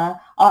 no,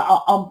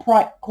 I'm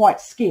quite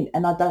skint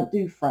and I don't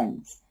do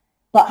friends.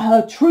 But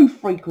her true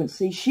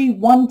frequency, she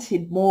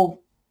wanted more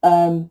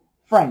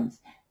friends.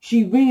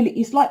 She really,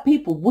 it's like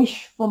people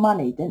wish for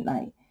money, didn't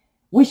they?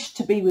 Wish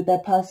to be with their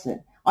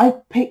person. I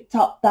picked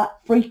up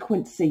that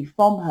frequency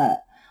from her.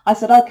 I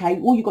said, okay,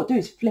 all you got to do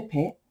is flip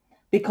it,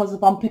 because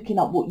if I'm picking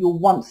up what your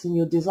wants and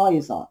your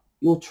desires are,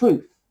 your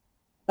truth.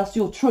 That's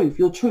your truth.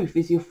 Your truth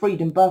is your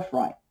freedom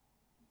birthright.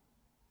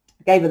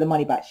 I gave her the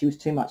money back. She was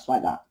too much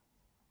like that.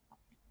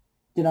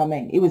 Do you know what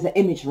I mean? It was an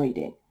image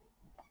reading.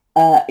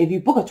 If you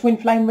book a twin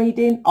flame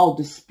reading, I'll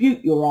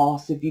dispute your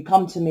ass if you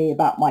come to me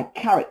about my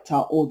character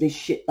or this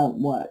shit don't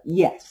work.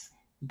 Yes.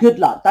 Good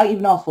luck. Don't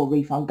even ask for a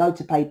refund. Go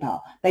to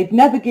PayPal. They've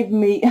never given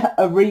me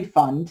a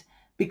refund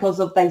because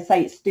they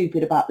say it's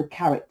stupid about the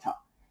character.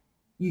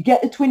 You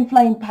get the twin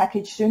flame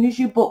package as soon as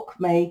you book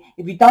me.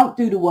 If you don't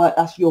do the work,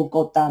 that's your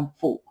goddamn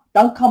fault.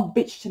 Don't come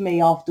bitch to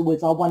me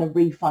afterwards. I want a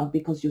refund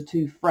because you're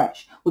too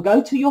fresh. We'll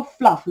go to your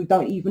fluff who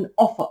don't even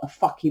offer a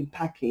fucking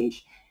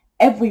package.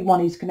 Everyone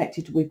who's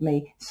connected with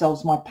me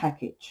sells my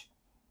package.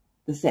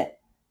 That's it.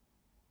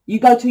 You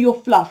go to your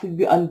fluff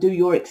and do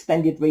your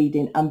extended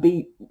reading and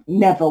be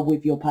never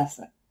with your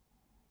person.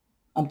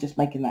 I'm just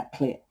making that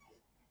clear.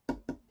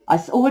 I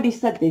already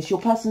said this.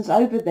 Your person's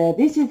over there.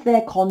 This is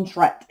their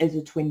contract as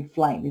a twin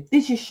flame. If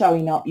this is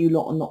showing up, you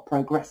lot are not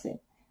progressing.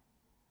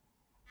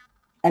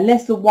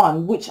 Unless the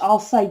one, which I'll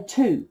say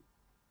two.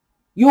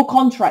 Your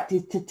contract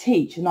is to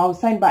teach, and I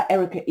was saying about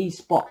Erica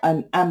Espot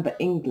and Amber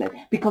England,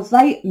 because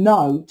they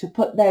know to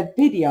put their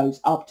videos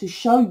up to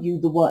show you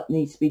the work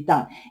needs to be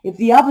done. If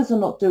the others are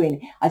not doing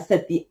it, I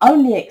said the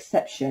only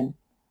exception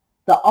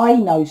that I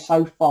know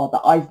so far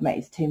that I've met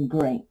is Tim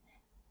Green,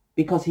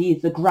 because he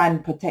is the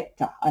grand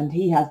protector and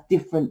he has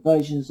different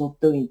versions of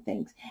doing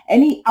things.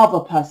 Any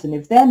other person,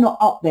 if they're not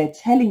up there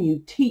telling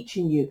you,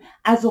 teaching you,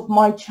 as of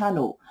my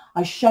channel,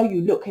 I show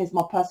you, look, here's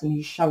my person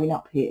who's showing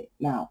up here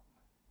now.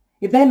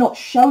 If they're not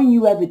showing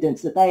you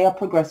evidence that they are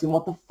progressing,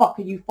 what the fuck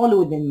are you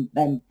following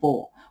them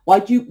for?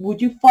 Would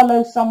you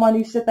follow someone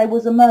who said they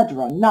was a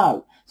murderer?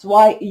 No.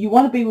 So you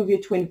want to be with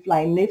your twin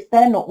flame, and if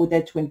they're not with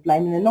their twin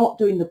flame and they're not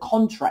doing the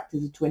contract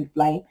as a twin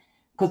flame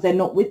because they're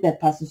not with their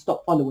person,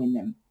 stop following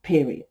them,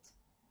 period.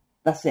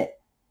 That's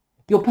it.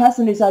 Your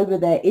person is over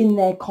there in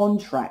their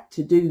contract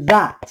to do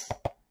that.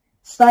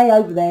 Stay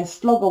over there,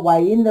 slog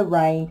away in the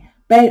rain,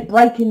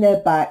 breaking their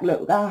back.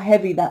 Look how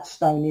heavy that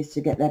stone is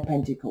to get their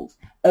pentacles.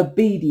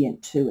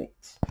 Obedient to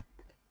it.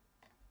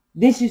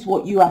 This is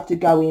what you have to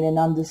go in and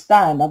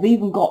understand. I've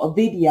even got a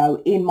video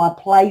in my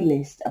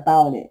playlist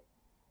about it.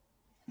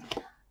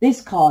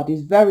 This card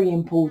is very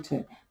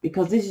important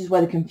because this is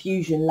where the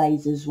confusion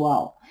lays as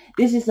well.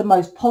 This is the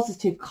most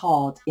positive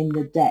card in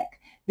the deck.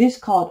 This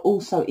card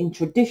also in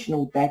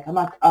traditional deck, and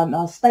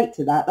I'll state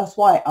to that. That's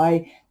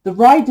why the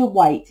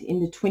Rider-Waite in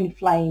the twin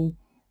flame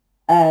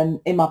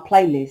in my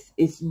playlist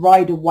is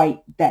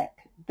Rider-Waite deck.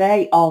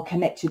 They are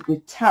connected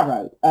with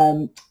tarot,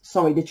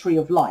 the tree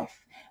of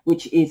life,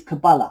 which is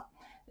Kabbalah.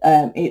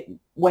 They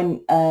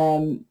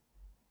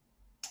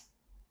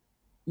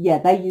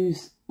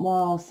use,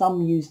 well,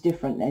 some use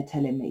different, they're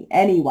telling me.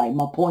 Anyway,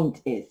 my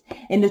point is,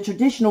 in the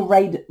traditional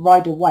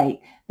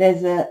Rider-Waite,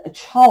 there's a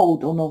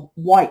child on a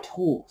white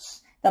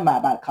horse. Don't matter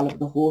about the colour of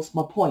the horse,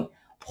 my point.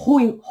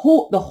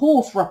 The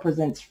horse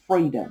represents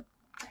freedom.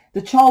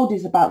 The child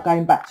is about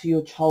going back to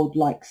your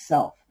childlike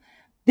self.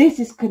 This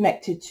is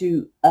connected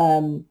to,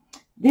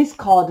 this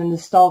card and the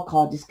star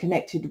card is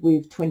connected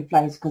with twin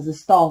flames because the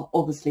star,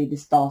 obviously the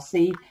star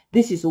seed.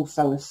 This is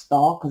also a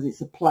star because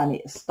it's a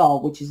planet, a star,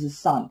 which is the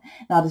sun.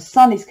 Now the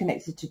sun is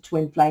connected to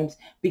twin flames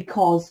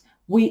because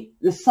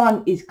the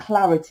sun is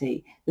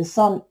clarity. The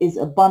sun is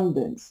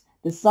abundance.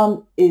 The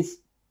sun is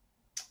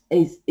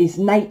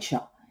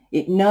nature.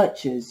 It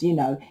nurtures, you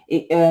know,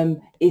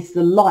 it's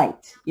the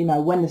light, you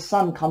know, when the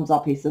sun comes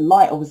up, it's the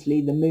light.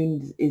 Obviously, the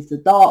moon is the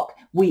dark.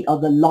 We are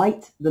the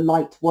light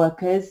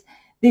workers.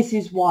 This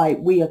is why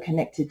we are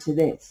connected to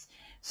this.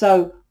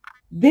 So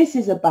this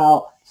is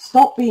about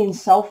stop being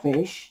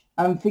selfish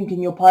and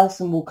thinking your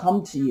person will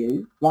come to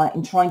you, right,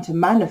 and trying to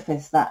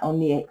manifest that on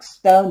the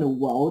external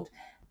world,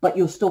 but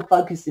you're still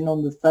focusing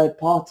on the third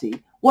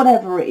party,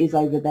 whatever it is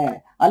over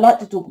there. I like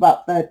to talk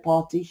about third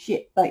party.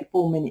 Shit,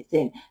 34 minutes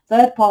in.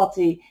 Third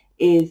party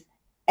is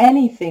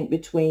anything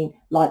between,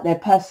 like, their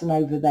person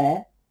over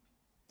there,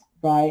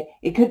 right?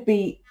 It could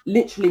be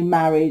literally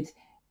married.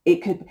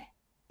 It could,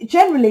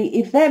 generally,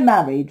 if they're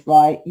married,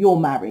 right, you're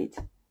married.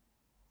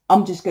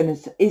 I'm just going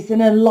to, it's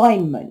an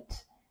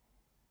alignment.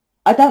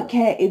 I don't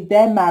care if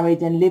they're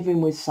married and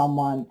living with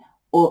someone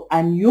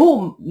and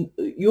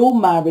you're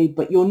married,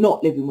 but you're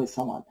not living with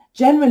someone.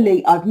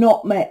 Generally, I've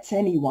not met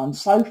anyone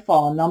so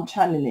far, and I'm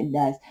channeling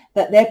this,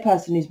 that their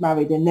person is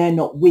married and they're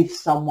not with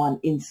someone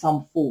in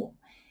some form.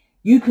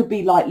 You could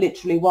be like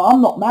literally, well,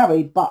 I'm not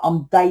married, but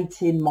I'm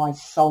dating my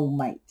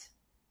soulmate.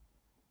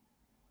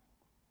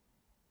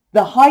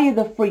 The higher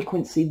the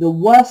frequency, the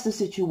worse the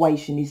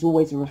situation is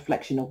always a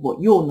reflection of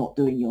what you're not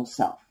doing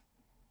yourself.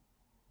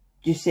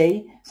 Do you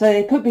see? So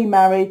they could be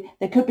married,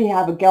 they could be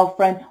have a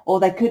girlfriend, or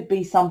they could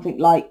be something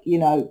like, you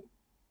know,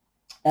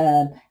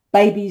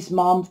 baby's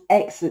mum's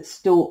ex that's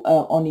still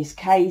on his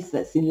case,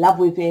 that's in love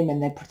with him,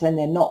 and they pretend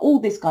they're not, all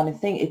this kind of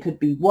thing. It could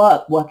be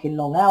working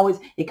long hours.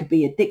 It could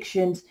be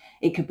addictions.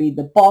 It could be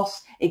the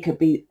boss. It could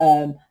be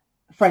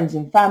friends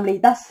and family.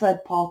 That's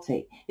third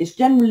party. It's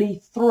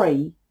generally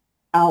 3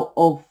 out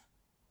of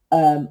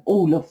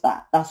all of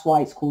that. That's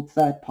why it's called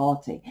third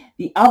party.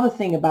 The other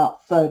thing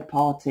about third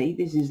party,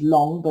 this is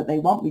long, but they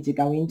want me to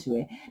go into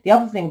it. The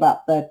other thing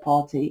about third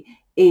party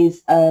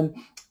is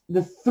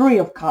the 3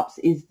 of Cups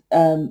is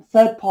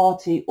third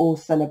party or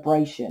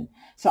celebration.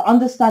 So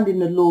understanding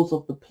the laws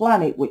of the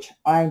planet, which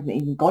I haven't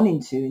even gone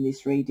into in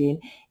this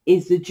reading,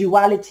 is the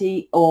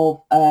duality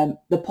of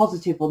the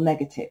positive or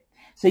negative.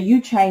 So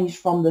you change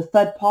from the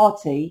third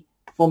party,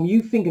 from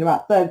you thinking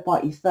about third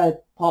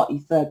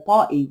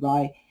party,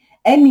 right?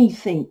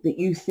 Anything that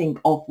you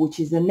think of which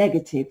is a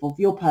negative of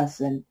your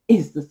person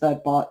is the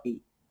third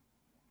party.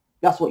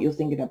 That's what you're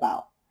thinking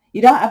about.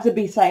 You don't have to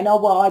be saying,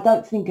 oh, well, I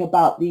don't think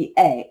about the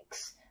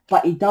ex,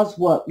 but he does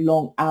work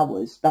long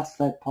hours. That's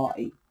third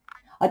party.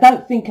 I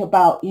don't think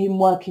about him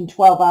working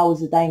 12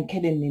 hours a day and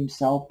killing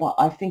himself, but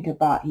I think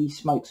about he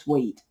smokes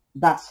weed.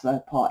 That's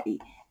third party.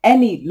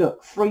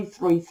 Look,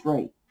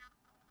 333.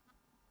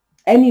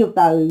 Any of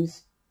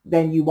those,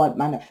 then you won't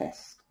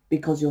manifest,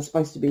 because you're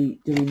supposed to be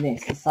doing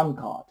this, the Sun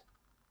card.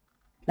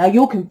 Now,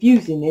 you're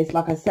confusing this,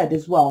 like I said,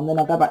 as well. And then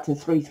I'll go back to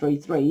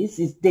 333. This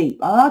is deep.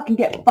 I can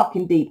get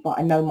fucking deep, but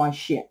I know my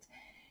shit.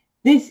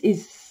 This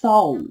is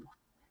soul.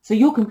 So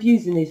you're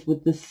confusing this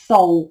with the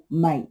soul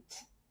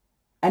mate.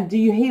 And do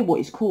you hear what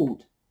it's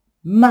called?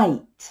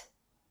 Mate.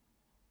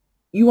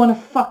 You want a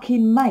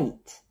fucking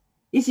mate.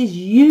 This is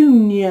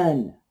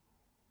union.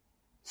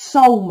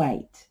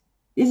 Soulmate.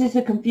 This is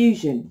the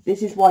confusion.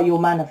 This is why you're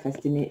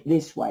manifesting it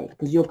this way.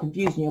 Because you're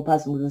confusing your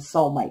person with a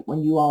soulmate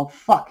when you are a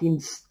fucking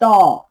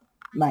star.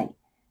 Mate,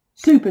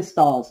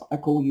 superstars, I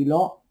call you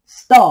lot.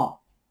 Star.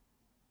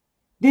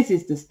 This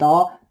is the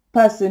star.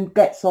 Person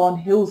gets on,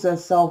 heals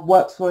herself,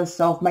 works for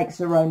herself, makes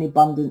her own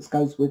abundance,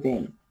 goes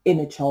within.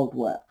 Inner child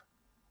work.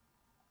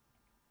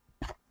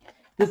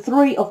 The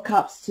 3 of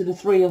Cups to the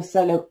 3 of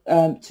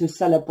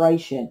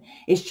celebration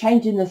is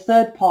changing the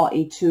third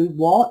party to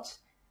what?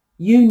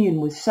 Union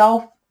with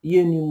self,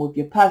 union with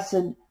your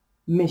person,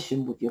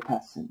 mission with your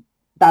person.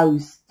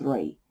 Those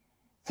 3.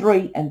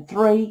 3 and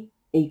 3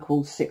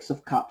 equals 6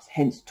 of Cups,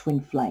 hence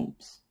twin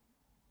flames.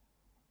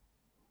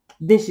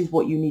 This is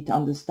what you need to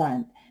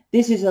understand.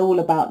 This is all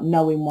about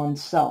knowing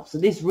oneself. So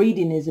this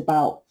reading is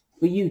about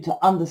for you to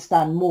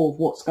understand more of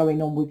what's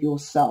going on with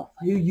yourself,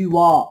 who you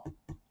are.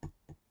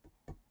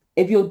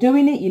 If you're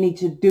doing it, you need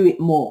to do it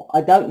more.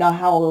 I don't know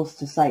how else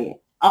to say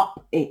it.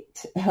 Up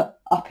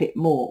it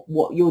more,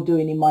 what you're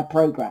doing in my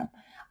program.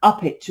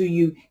 Up it till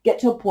you get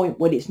to a point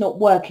where it's not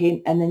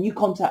working, and then you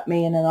contact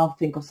me and then I'll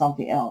think of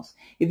something else.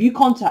 If you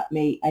contact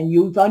me and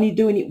you're only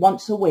doing it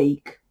once a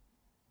week,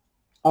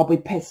 I'll be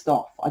pissed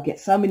off. I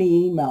get so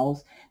many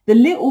emails. The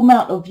little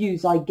amount of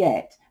views I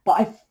get, but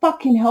I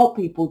fucking help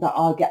people that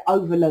I get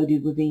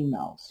overloaded with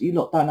emails. You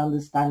lot don't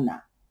understand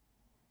that.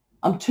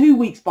 I'm 2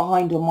 weeks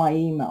behind on my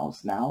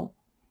emails now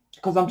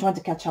because I'm trying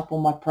to catch up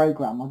on my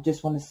program. I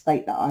just want to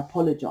state that I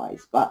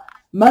apologize. But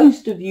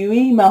most of you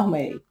email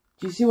me.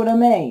 Do you see what I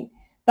mean?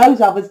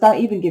 Those others don't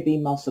even give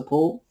email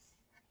support.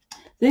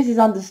 This is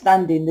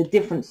understanding the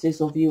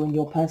differences of you and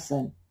your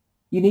person.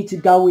 You need to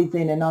go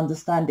within and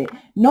understand it.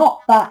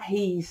 Not that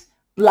he's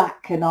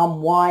black and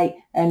I'm white,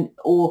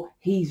 or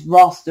he's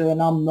Rasta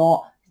and I'm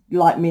not,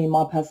 like me and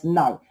my person.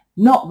 No,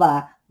 not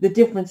that. The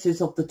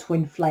differences of the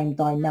twin flame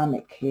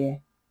dynamic here.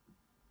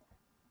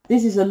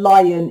 This is a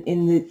lion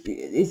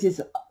this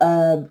is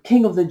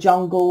king of the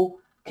jungle.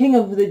 King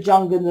of the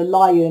jungle, and the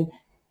lion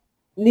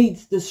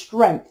needs the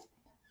strength,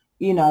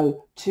 you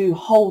know, to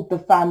hold the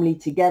family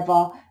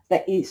together,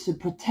 that it's a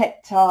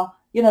protector,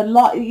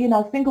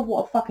 think of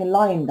what a fucking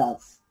lion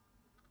does,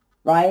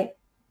 right?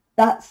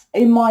 That's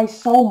in my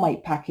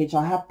soulmate package.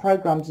 I have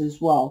programs as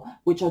well,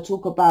 which I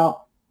talk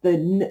about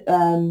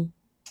the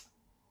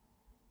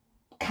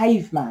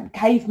caveman,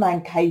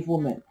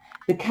 cavewoman.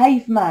 The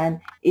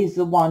caveman is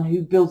the one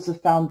who builds the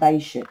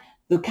foundation.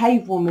 The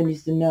cavewoman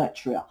is the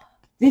nurturer.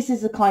 This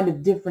is the kind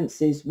of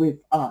differences with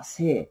us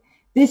here.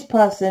 This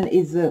person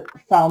is the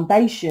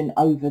foundation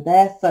over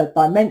there, third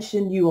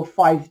dimension. You are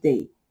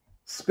 5D,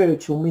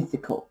 spiritual,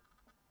 mythical.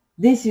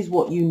 This is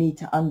what you need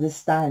to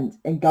understand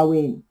and go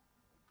in.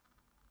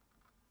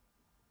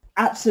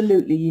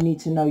 Absolutely, you need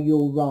to know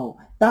your role.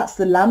 That's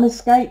the Lamb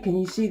escape. Can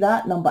you see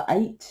that? Number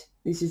 8.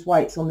 This is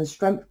why it's on the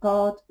strength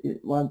card.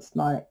 It's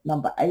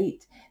number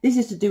 8. This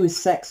is to do with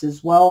sex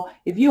as well.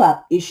 If you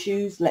have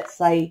issues, let's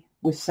say,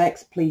 with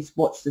sex, please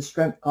watch the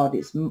strength card.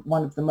 It's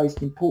one of the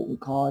most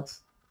important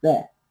cards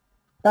there.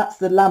 That's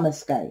the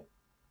Lamescape.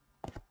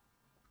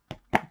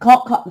 You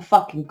can't cut the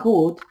fucking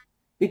cord,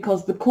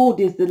 because the cord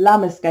is the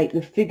Lamescape,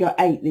 the figure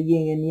 8, the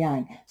yin and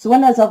yang. So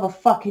when those other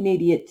fucking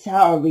idiot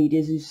tarot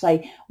readers who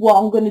say, well,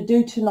 I'm going to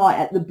do tonight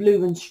at the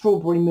blue and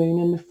strawberry moon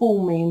and the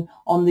full moon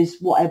on this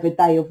whatever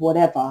day of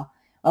whatever,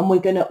 and we're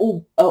going to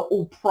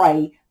all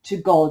pray to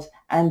God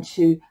and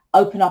to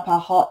open up our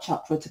heart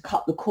chakra to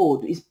cut the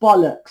cord. It's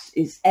bollocks.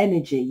 It's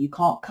energy. You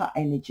can't cut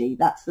energy.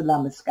 That's the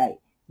Lamescape.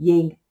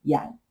 Yin,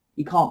 yang.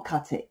 You can't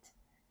cut it.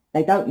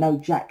 They don't know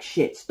jack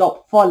shit.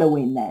 Stop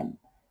following them.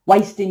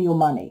 Wasting your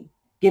money.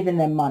 Giving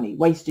them money.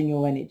 Wasting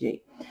your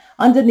energy.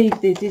 Underneath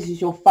this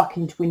is your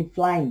fucking twin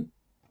flame.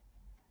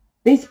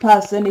 This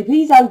person, if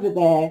he's over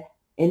there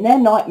in their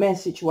nightmare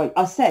situation,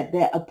 I said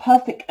they're a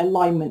perfect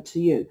alignment to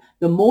you.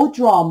 The more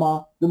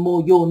drama, the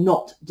more you're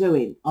not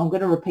doing. I'm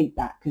going to repeat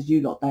that because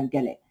you lot don't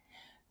get it.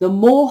 The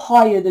more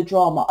higher the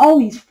drama. Oh,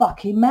 he's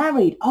fucking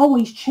married. Oh,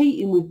 he's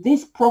cheating with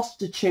this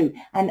prostitute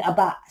and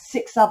about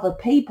 6 other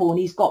people and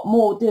he's got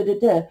more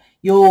da-da-da.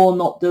 You're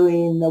not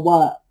doing the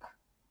work.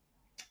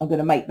 I'm going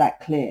to make that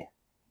clear.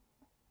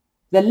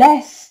 The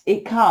less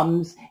it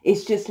comes,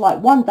 it's just like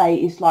one day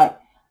it's like,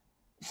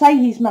 say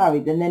he's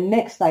married and then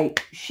next day,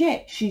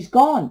 shit, she's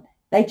gone.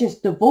 They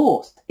just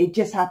divorced. It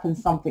just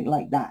happens, something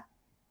like that.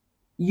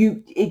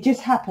 It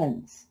just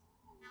happens.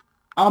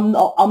 I'm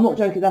not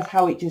joking. That's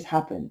how it just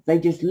happens. They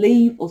just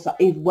leave, or so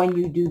if when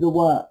you do the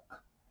work.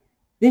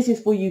 This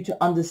is for you to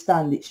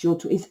understand.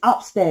 It's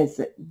upstairs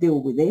that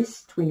deal with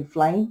this twin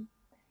flame.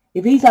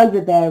 If he's over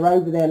there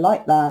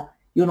like that,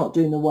 you're not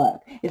doing the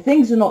work. If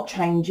things are not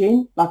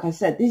changing, like I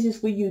said, this is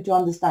for you to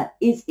understand.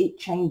 Is it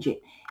changing?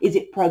 Is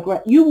it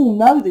progress? You will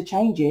know the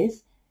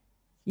changes.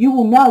 You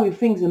will know if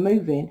things are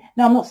moving.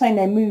 Now, I'm not saying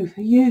they move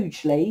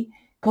hugely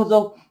because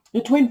of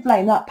the twin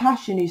flame. That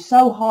passion is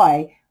so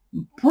high.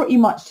 Pretty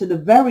much to the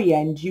very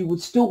end, you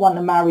would still want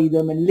to marry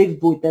them and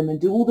live with them and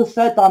do all the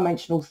third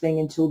dimensional thing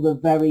until the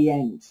very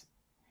end.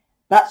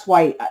 That's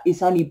why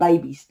it's only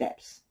baby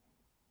steps.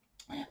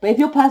 But if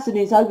your person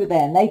is over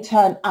there and they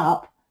turn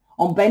up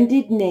on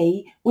bended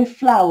knee with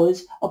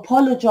flowers,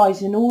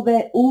 apologizing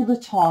all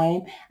the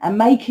time and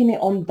making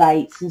it on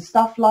dates and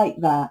stuff like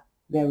that,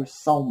 they're a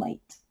soulmate.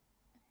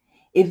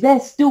 If they're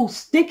still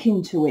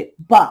sticking to it,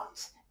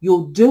 but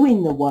you're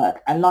doing the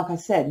work, and like I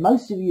said,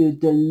 most of you are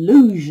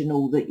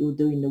delusional that you're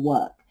doing the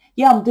work.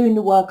 Yeah, I'm doing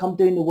the work, I'm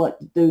doing the work,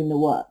 doing the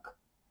work.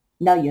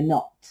 No, you're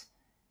not.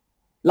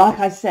 Like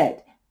I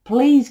said,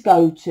 please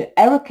go to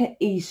Erica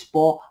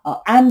Esport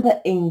or Amber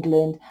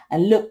England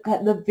and look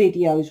at the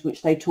videos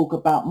which they talk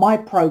about my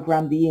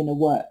program, The Inner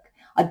Work.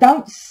 I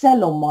don't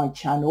sell on my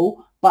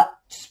channel, but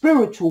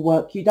spiritual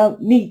work you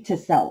don't need to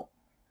sell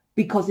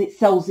because it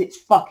sells its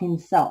fucking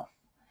self.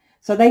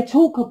 So they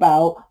talk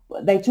about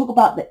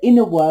the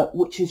inner work,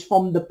 which is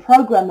from the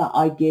program that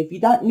I give. You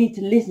don't need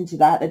to listen to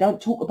that. They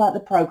don't talk about the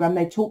program.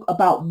 They talk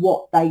about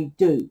what they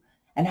do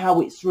and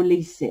how it's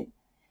releasing.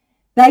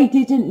 They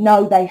didn't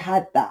know they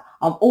had that.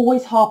 I'm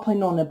always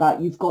harping on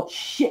about you've got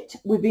shit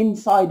within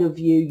inside of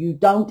you. You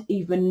don't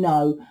even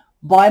know.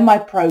 By my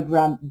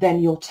program, then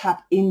you'll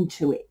tap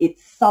into it.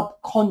 It's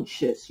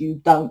subconscious.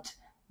 You don't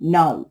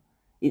know.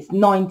 It's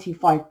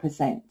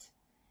 95%.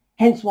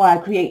 Hence why I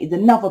created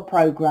another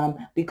program,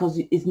 because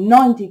it is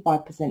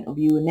 95% of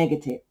you are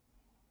negative.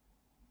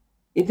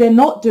 If they're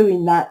not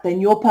doing that,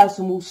 then your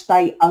person will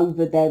stay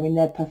over there in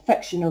their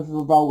perfection of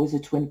the role as a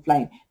twin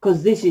flame,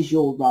 because this is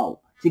your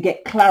role, to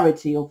get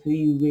clarity of who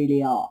you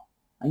really are.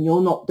 And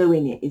you're not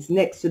doing it. It's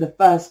next to the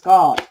first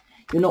card.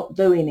 You're not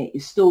doing it.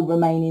 You're still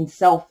remaining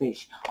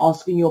selfish,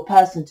 asking your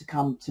person to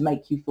come to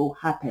make you feel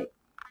happy.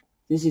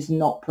 This is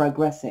not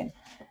progressing.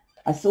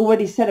 I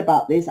already said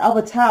about this.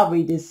 Other tarot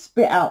readers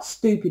spit out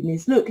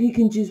stupidness. Look, he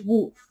can just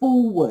walk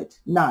forward.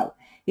 No,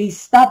 he's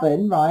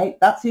stubborn, right?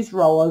 That's his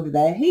role over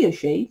there. He or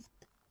she,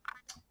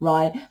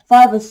 right?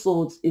 5 of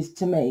Swords is,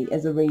 to me,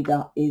 as a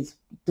reader, is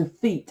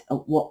defeat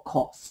at what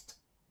cost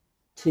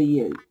to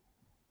you.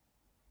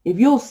 If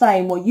you're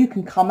saying, well, you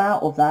can come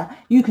out of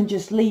that, you can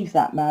just leave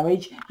that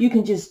marriage, you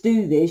can just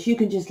do this, you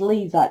can just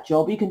leave that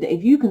job, you can do,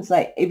 if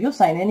you're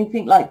saying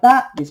anything like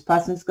that, this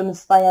person's going to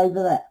stay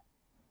over there.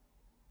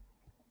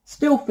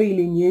 Still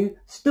feeling you,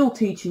 still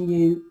teaching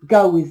you,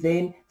 go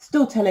within,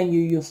 still telling you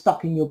you're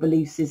stuck in your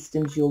belief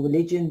systems, your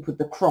religion, with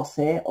the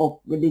crosshair of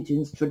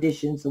religions,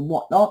 traditions and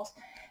whatnot.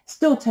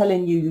 Still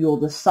telling you you're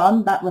the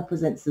sun, that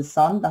represents the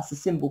sun, that's a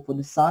symbol for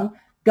the sun.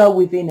 Go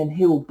within and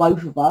heal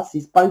both of us,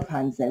 is both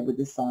hands there with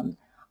the sun.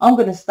 I'm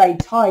going to stay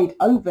tied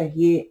over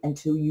here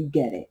until you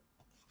get it.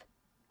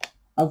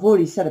 I've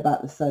already said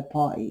about the third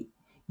party.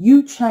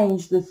 You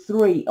change the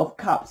 3 of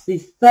Cups,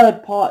 this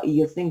third party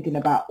you're thinking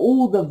about,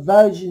 all the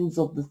versions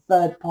of the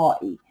third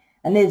party.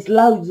 And there's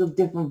loads of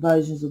different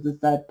versions of the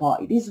third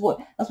party. That's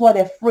why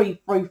they're three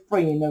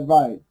in a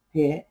row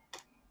here.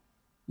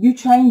 You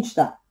change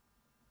that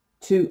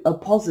to a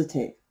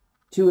positive.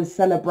 to a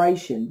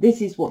celebration.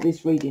 This is what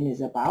this reading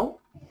is about.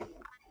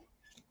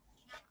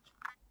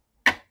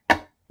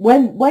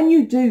 When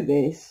you do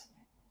this,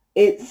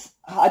 it's,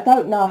 I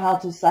don't know how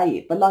to say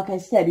it, but like I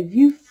said, if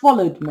you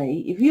followed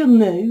me, if you're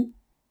new,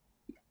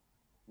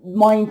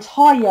 my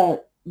entire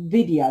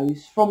videos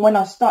from when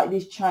I started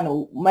this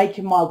channel,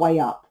 making my way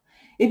up,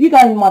 if you go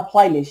in my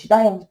playlist, you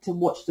don't have to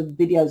watch the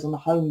videos on the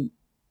home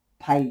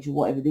page or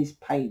whatever this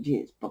page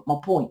is. But my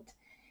point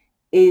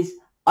is,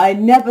 I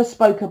never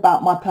spoke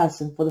about my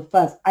person for the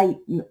first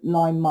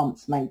 8-9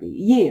 months, maybe a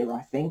year.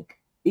 I think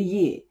a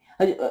year.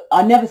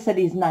 I never said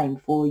his name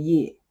for a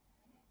year.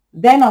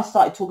 Then I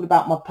started talking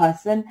about my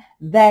person.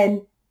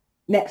 Then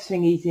next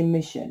thing, he's in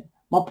mission.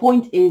 My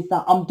point is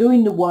that I'm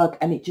doing the work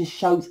and it just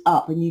shows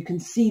up and you can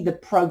see the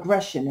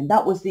progression. And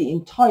that was the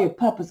entire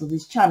purpose of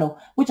this channel,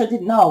 which I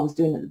didn't know I was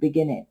doing at the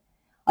beginning.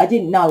 I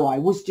didn't know. I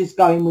was just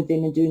going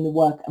within and doing the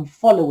work and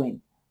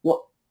following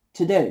what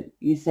to do,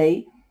 you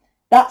see.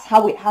 That's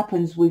how it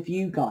happens with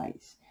you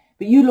guys.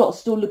 But you lot are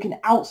still looking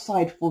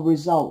outside for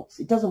results.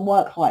 It doesn't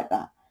work like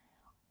that.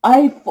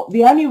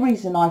 The only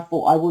reason I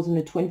thought I wasn't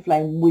a twin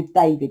flame with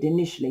David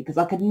initially, because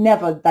I could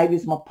never,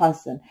 David's my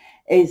person,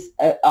 is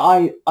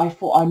I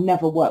thought I'd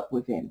never work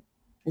with him.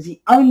 It's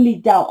the only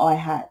doubt I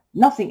had.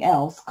 Nothing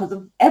else, because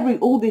of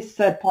all this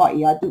third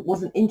party I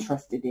wasn't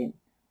interested in.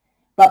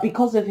 But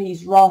because of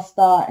his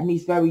Rasta and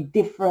he's very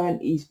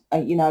different, he's,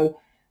 you know,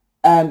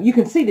 you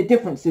can see the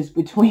differences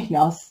between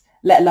us,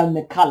 let alone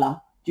the colour.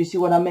 Do you see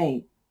what I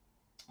mean?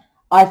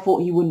 I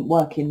thought he wouldn't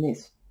work in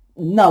this.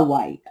 No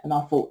way. And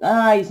I thought,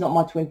 he's not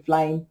my twin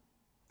flame.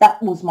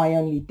 That was my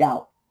only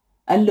doubt.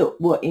 And look,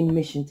 we're in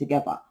mission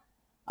together.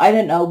 I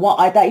don't know what,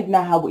 I don't even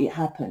know how it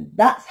happened.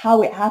 That's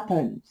how it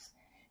happens.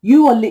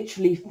 You are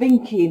literally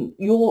thinking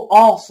your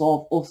arse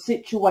off of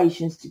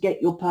situations to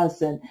get your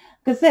person.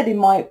 Because I said in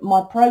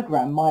my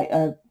program,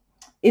 my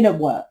inner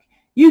work,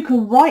 you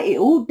can write it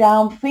all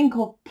down, think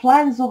of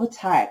plans of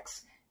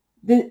attacks.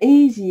 The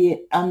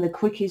easiest and the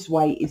quickest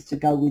way is to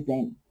go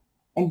within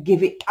and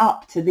give it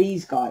up to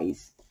these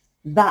guys.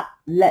 That,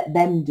 let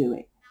them do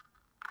it.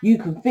 You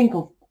can think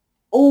of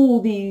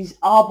all these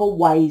other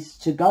ways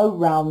to go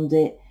around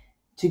it,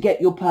 to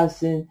get your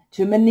person,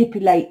 to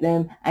manipulate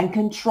them and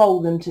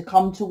control them to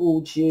come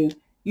towards you.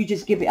 You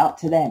just give it up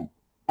to them.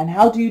 And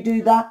how do you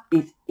do that?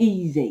 It's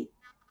easy.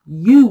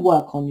 You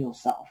work on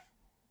yourself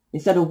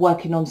instead of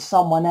working on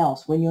someone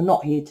else when you're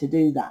not here to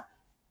do that.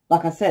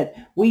 Like I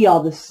said, we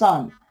are the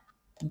sun,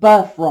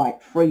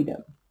 birthright,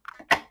 freedom.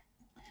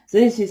 So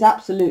this is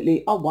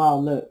absolutely, oh wow,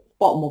 look.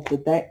 Bottom of the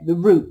deck, the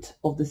root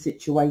of the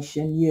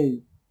situation,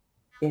 you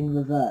in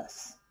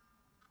reverse.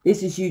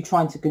 This is you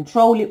trying to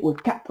control it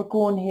with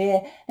Capricorn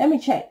here. Let me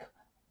check.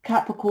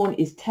 Capricorn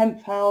is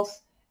 10th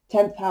house.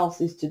 10th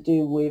house is to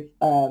do with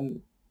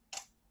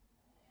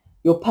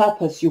your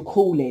purpose, your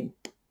calling.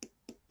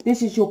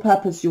 This is your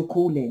purpose, your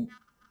calling.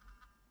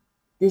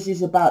 This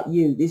is about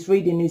you. This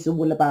reading is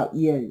all about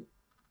you.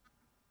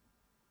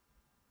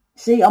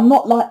 See, I'm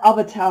not like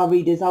other tarot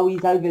readers. Oh,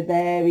 he's over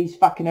there. He's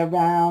fucking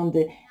around.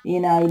 You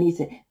know, he needs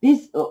to.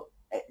 This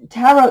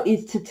tarot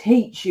is to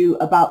teach you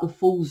about the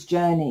fool's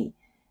journey.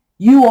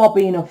 You are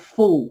being a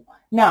fool.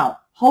 Now,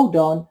 hold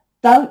on.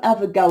 Don't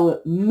ever go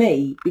at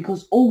me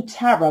because all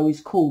tarot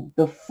is called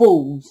the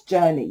fool's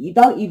journey. You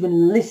don't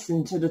even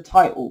listen to the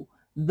title.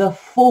 The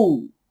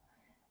fool.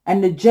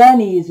 And the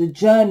journey is a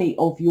journey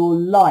of your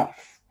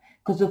life.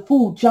 Because the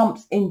fool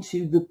jumps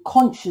into the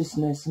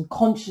consciousness, and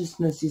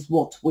consciousness is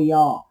what we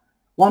are.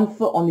 One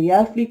foot on the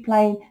earthly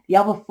plane, the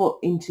other foot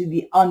into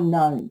the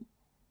unknown.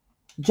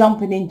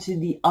 Jumping into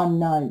the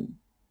unknown.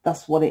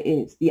 That's what it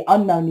is. The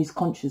unknown is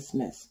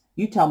consciousness.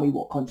 You tell me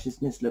what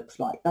consciousness looks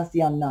like. That's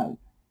the unknown,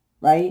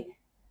 right?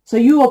 So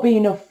you are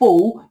being a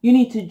fool. You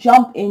need to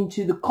jump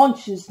into the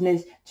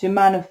consciousness to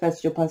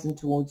manifest your person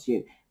towards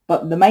you.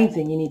 But the main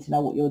thing, you need to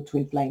know what your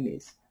twin flame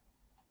is.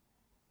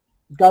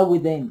 Go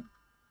within.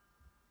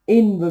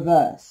 In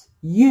reverse.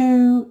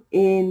 You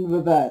in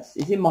reverse.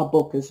 It's in my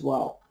book as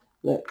well.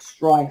 Look,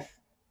 strife.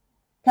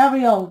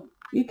 Carry on.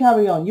 You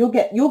carry on. You'll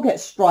get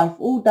strife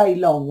all day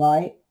long,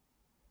 right?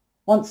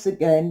 Once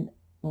again,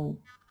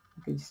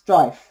 okay,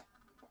 strife.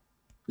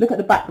 Look at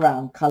the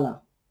background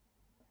colour.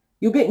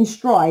 You're getting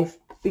strife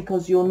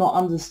because you're not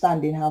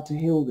understanding how to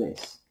heal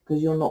this.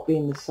 Because you're not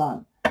being the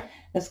sun.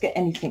 Let's get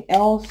anything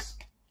else.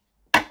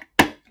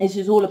 This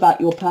is all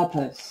about your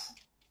purpose.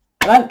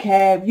 I don't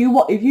care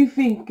if you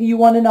think you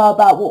want to know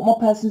about what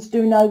my person's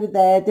doing over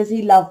there. Does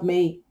he love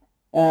me?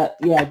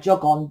 Yeah,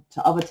 jog on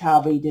to other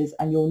tarot readers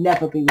and you'll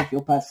never be with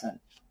your person.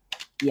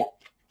 Yeah,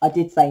 I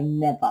did say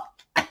never.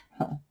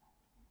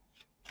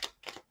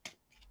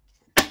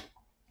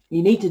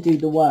 You need to do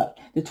the work.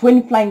 The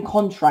twin flame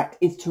contract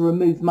is to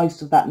remove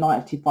most of that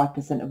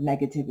 95% of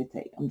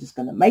negativity. I'm just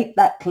going to make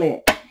that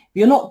clear. If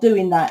you're not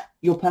doing that,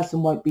 your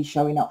person won't be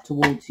showing up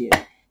towards you.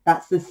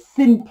 That's the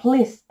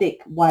simplistic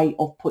way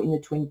of putting the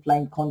twin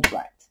flame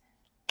contract.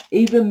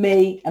 Even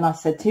me, and I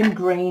said Tim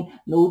Green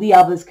and all the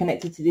others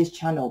connected to this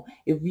channel,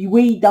 if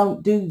we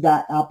don't do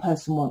that, our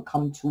person won't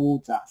come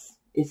towards us.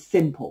 It's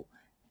simple.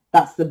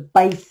 That's the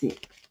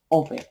basic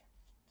of it.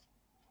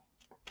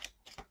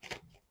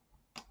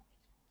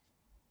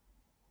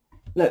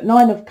 Look,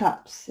 9 of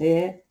Cups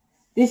here.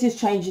 This is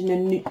changing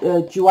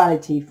the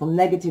duality from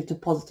negative to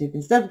positive.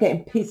 Instead of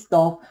getting pissed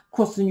off,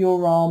 crossing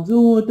your arms,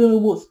 oh, I don't know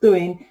what's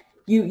doing,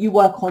 you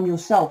work on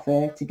yourself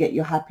here to get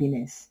your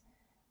happiness.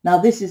 Now,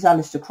 this is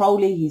Aleister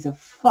Crowley. He's a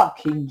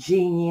fucking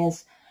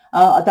genius.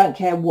 I don't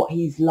care what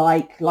he's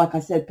like. Like I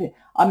said,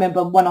 I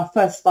remember when I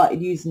first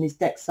started using his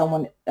deck,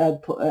 someone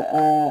put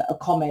a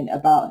comment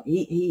about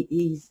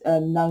he's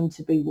known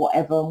to be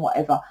whatever and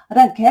whatever. I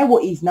don't care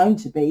what he's known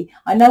to be.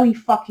 I know he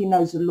fucking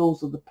knows the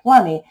laws of the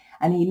planet,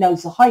 and he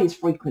knows the highest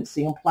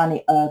frequency on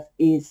planet Earth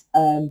is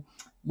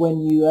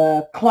when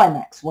you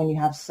climax, when you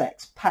have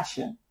sex,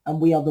 passion,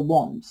 and we are the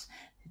wands.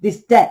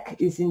 This deck,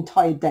 this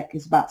entire deck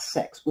is about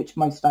sex, which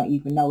most don't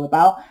even know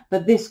about.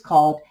 But this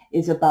card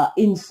is about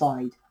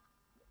inside.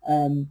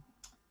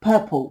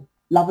 Purple,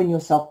 loving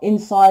yourself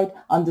inside,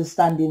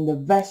 understanding the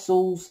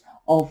vessels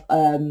of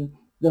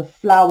the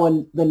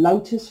flower, the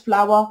lotus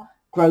flower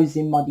grows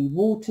in muddy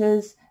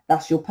waters.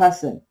 That's your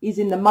person. He's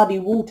in the muddy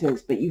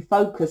waters, but you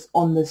focus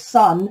on the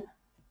sun.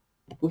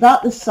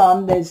 Without the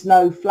sun, there's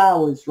no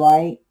flowers,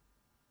 right?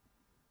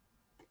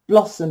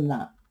 Blossom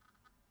that.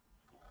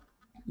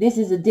 This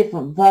is a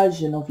different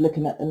version of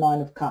looking at the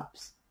 9 of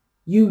Cups.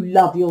 You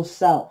love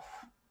yourself.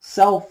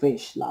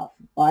 Selfish love,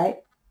 right?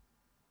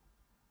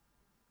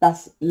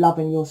 That's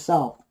loving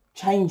yourself,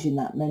 changing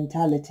that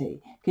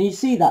mentality. Can you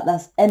see that?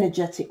 That's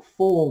energetic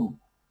form.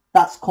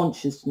 That's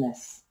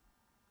consciousness.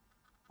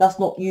 That's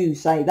not you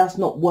saying, that's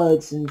not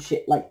words and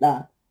shit like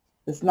that.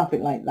 There's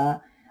nothing like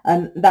that.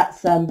 And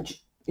that's,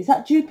 is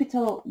that Jupiter?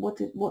 What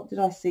did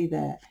I see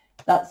there?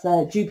 That's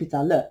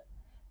Jupiter, look.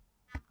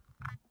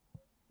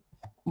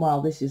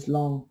 Wow, this is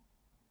long.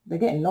 They're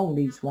getting long,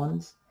 these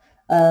ones.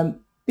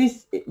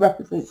 This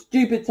represents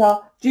Jupiter.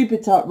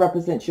 Jupiter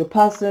represents your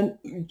person.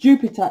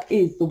 Jupiter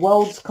is the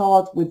world's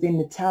card within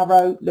the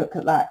tarot. Look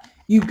at that.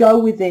 You go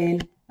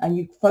within and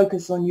you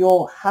focus on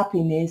your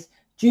happiness.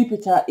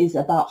 Jupiter is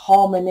about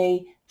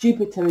harmony.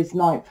 Jupiter is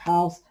 9th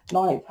house.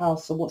 9th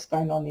house. So what's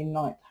going on in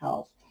 9th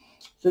house?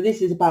 So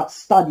this is about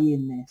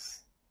studying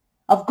this.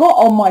 I've got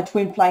on my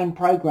Twin Flame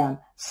program,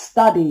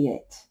 study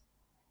it.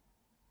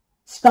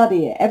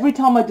 Study it. Every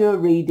time I do a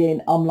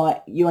reading, I'm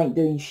like, you ain't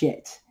doing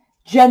shit.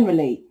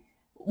 Generally,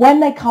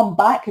 when they come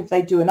back, if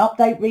they do an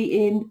update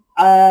reading,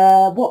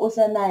 what was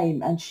her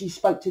name? And she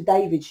spoke to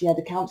David. She had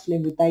a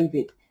counselling with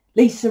David.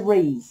 Lisa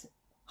Rees.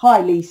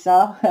 Hi,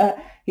 Lisa.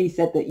 He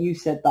said that you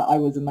said that I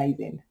was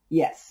amazing.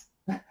 Yes,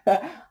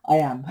 I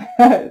am.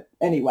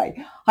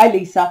 Anyway, hi,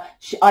 Lisa.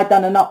 I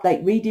done an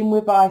update reading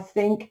with her, I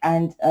think,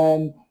 and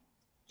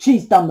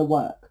she's done the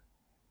work.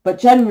 But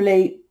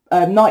generally,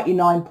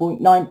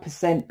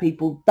 99.9%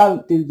 people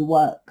don't do the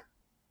work.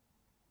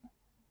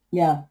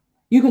 Yeah.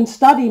 You can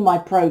study my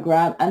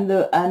program and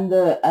the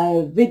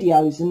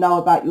videos and know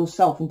about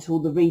yourself until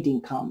the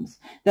reading comes.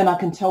 Then I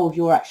can tell if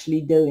you're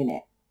actually doing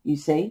it, you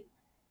see.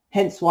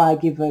 Hence why I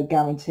give a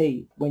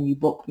guarantee when you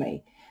book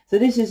me. So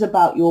this is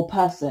about your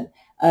person,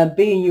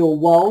 being your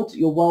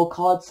world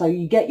card. So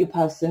you get your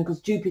person because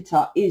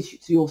Jupiter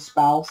is your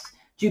spouse.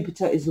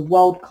 Jupiter is the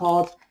world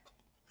card.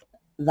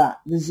 That,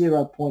 the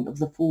 0 point of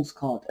the Fool's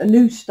card. A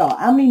new start.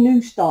 How many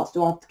new starts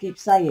do I have to keep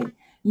saying?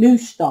 New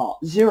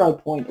start, 0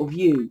 point of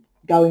you.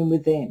 Going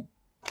within.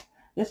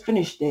 Let's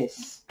finish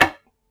this.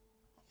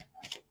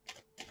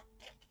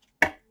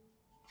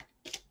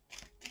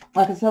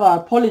 Like I said, I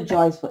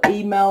apologize for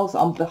emails.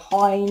 I'm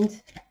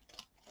behind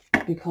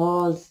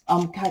because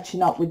I'm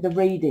catching up with the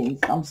readings.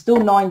 I'm still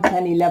 9,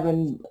 10,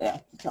 11.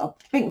 I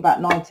think about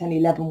 9, 10,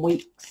 11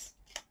 weeks.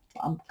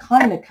 I'm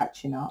kind of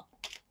catching up.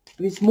 If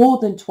it's more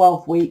than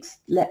 12 weeks,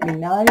 let me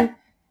know.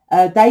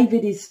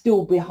 David is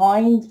still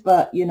behind,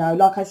 but, you know,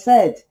 like I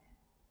said,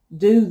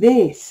 do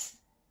this.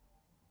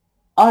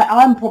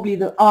 I'm probably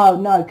the, oh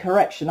no,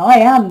 correction. I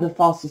am the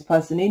fastest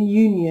person in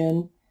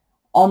union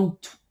on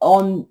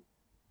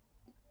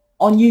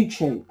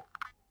YouTube.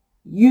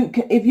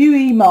 If you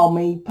email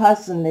me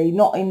personally,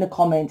 not in the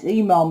comments,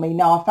 email me.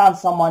 Now I found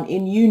someone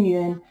in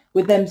union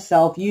with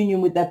themselves,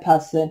 union with their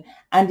person,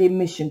 and in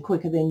mission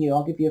quicker than you.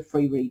 I'll give you a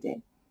free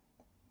reading.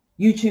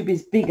 YouTube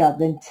is bigger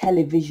than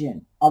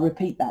television. I'll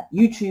repeat that.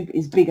 YouTube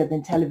is bigger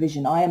than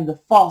television. I am the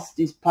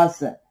fastest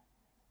person.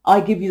 I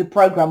give you the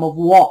program of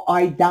what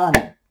I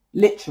done.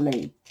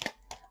 Literally,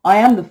 I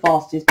am the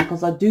fastest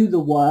because I do the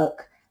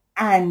work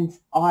and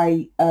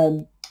I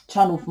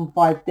channel from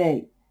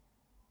 5D.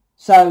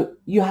 So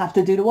you have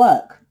to do the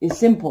work. It's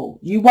simple.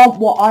 You want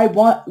what I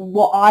want,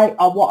 what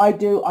I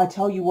do. I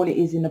tell you what it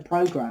is in the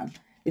program.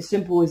 It's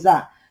simple as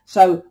that.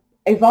 So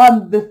if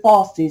I'm the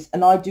fastest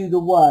and I do the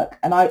work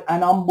and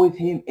I'm with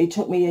him, it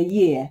took me a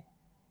year.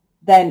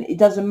 Then it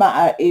doesn't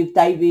matter if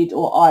David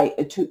or I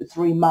are 2 to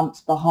 3 months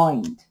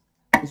behind.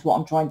 Is what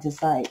I'm trying to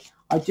say.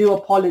 I do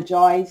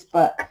apologize,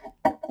 but,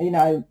 you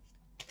know,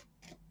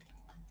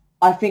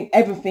 I think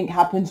everything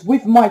happens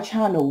with my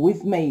channel,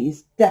 with me,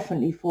 is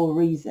definitely for a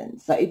reason.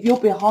 So if you're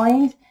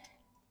behind,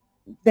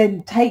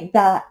 then take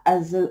that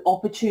as an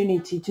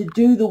opportunity to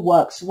do the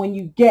work. So when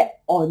you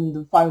get on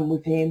the phone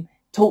with him,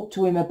 talk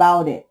to him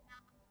about it.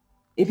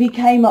 If he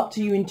came up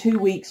to you in 2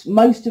 weeks,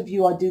 most of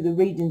you I do the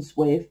readings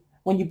with,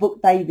 when you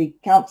book David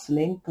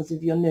counselling, because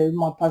if you're new,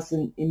 my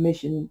person in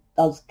mission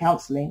does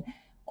counselling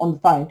on the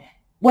phone.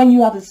 When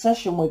you have a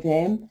session with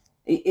him,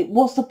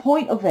 what's the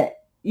point of it?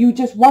 You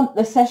just want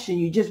the session.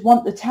 You just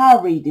want the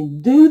tarot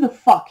reading. Do the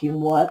fucking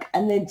work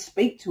and then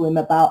speak to him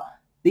about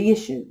the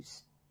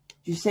issues.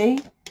 Do you see?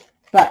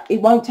 But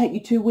it won't take you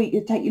 2 weeks.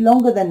 It'll take you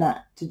longer than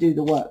that to do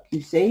the work,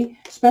 you see?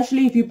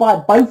 Especially if you buy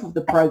both of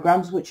the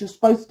programs, which you're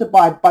supposed to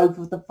buy both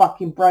of the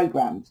fucking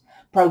programs.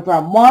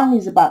 Program 1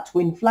 is about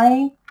twin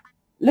flame.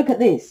 Look at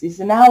this. It's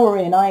an hour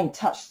in. I ain't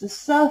touched the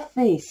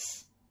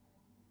surface.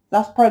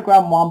 That's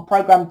program 1.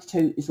 Program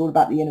 2 is all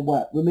about the inner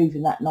work,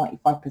 removing that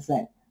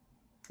 95%.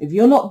 If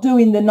you're not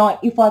doing the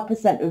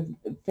 95%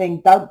 of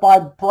thing, don't buy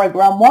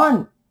program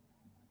 1.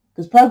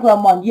 Because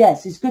program 1,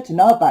 yes, it's good to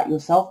know about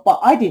yourself, but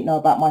I didn't know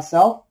about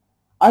myself.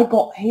 I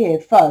got here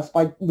first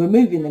by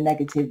removing the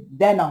negative.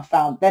 Then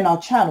I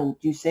channeled,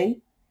 you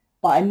see.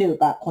 But I knew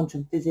about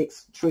quantum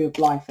physics, tree of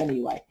life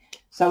anyway.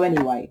 So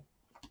anyway,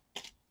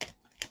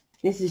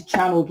 this is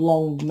channeled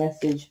long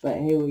message, but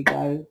here we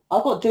go.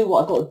 I've got to do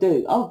what I've got to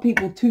do. Other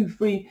people 2,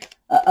 3,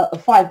 a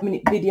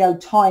 5-minute video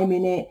time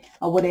in it,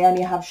 or where they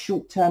only have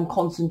short-term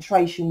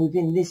concentration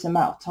within this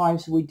amount of time,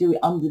 so we do it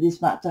under this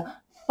amount of time.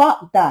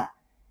 Fuck that.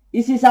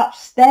 This is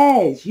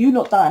upstairs. You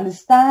lot don't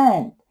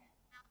understand.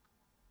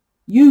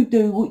 You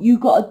do what you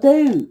got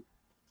to do.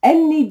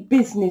 Any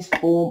business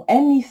form,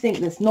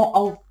 anything that's not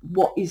of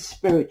what is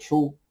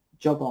spiritual,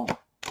 jog on.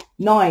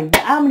 9.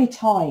 How many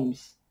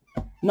times?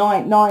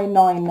 9, 9,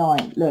 9,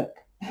 9. Look.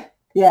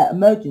 Yeah,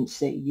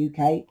 emergency,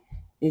 UK,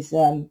 is,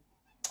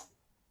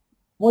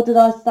 what did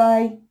I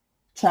say?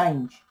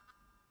 Change.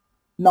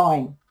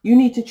 9. You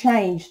need to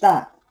change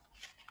that.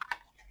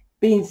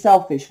 Being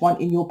selfish,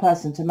 wanting your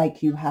person to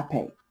make you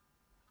happy.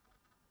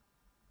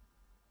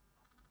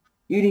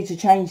 You need to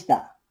change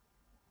that.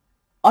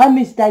 I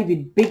miss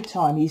David big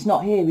time. He's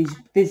not here. He's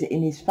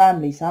visiting his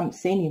family, so I haven't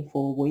seen him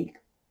for a week.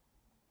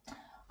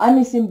 I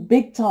miss him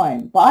big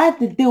time, but I have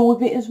to deal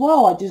with it as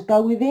well. I just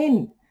go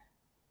within.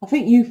 I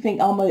think you think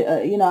I'm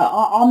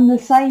I'm the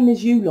same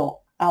as you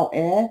lot out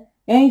here.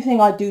 Anything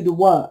I do the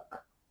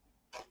work.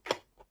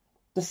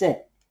 That's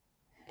it.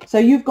 So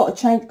you've got to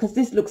change, because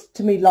this looks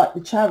to me like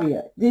the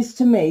Chariot. This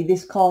to me,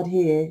 this card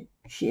here,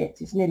 shit,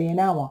 it's nearly an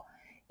hour,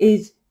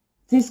 is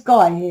this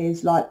guy here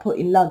is like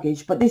putting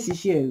luggage, but this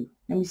is you.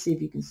 Let me see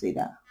if you can see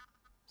that.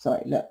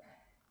 Sorry, look.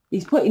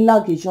 He's putting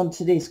luggage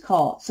onto this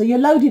cart. So you're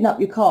loading up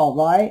your car,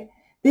 right?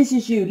 This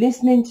is you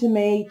listening to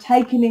me,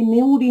 taking in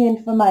all the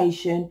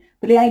information,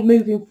 but it ain't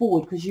moving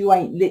forward because you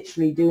ain't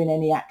literally doing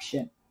any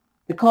action.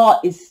 The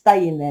cart is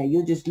staying there.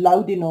 You're just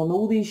loading on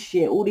all this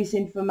shit, all this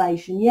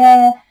information.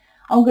 Yeah,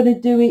 I'm going to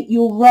do it.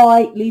 You're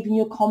right. Leaving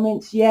your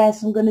comments.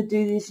 Yes, I'm going to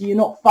do this. And you're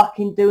not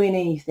fucking doing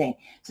anything.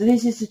 So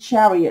this is a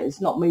Chariot.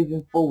 It's not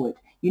moving forward.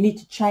 You need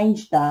to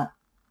change that.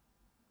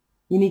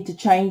 You need to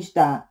change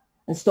that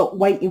and stop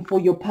waiting for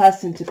your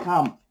person to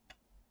come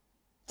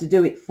to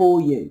do it for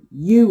you.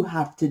 You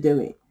have to do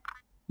it.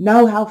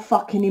 Know how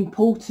fucking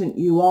important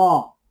you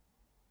are.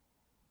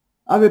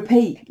 I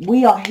repeat,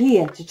 we are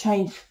here to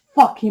change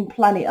fucking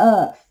planet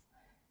Earth.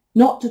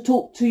 Not to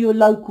talk to your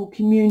local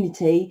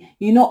community.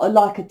 You're not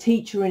like a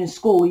teacher in a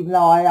school, even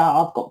though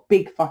I've got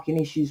big fucking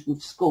issues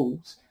with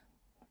schools.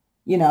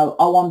 You know,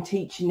 oh, I'm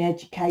teaching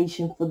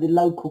education for the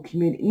local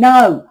community.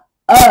 No,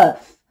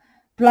 Earth,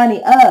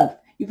 planet Earth.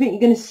 You think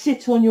you're going to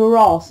sit on your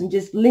ass and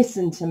just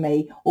listen to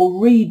me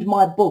or read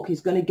my book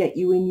is going to get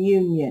you in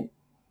union.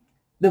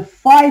 The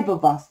 5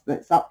 of us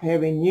that's up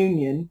here in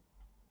union,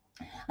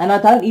 and I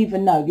don't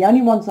even know. The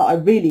only ones that I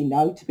really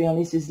know, to be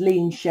honest, is Lee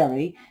and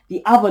Sherry.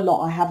 The other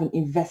lot I haven't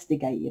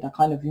investigated. I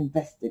kind of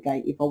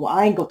investigate if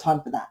I ain't got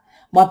time for that.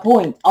 My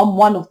point, I'm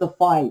one of the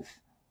 5.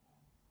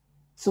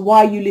 So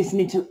why are you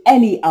listening to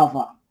any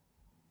other?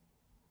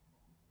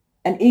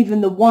 And even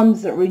the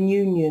ones that are in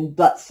union,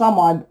 but some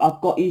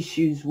I've got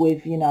issues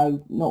with, you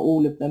know, not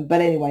all of them.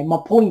 But anyway, my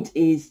point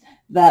is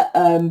that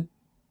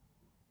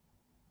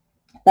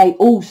they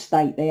all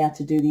state they had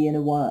to do the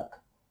inner work.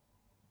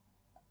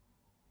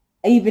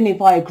 Even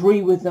if I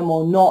agree with them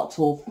or not,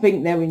 or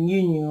think they're in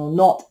union or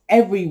not,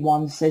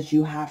 everyone says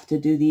you have to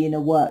do the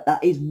inner work.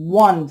 That is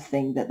one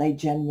thing that they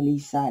generally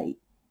say.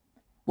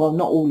 Well,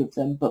 not all of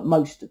them, but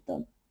most of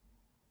them.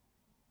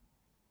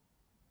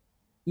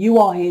 You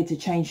are here to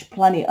change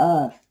planet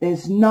Earth.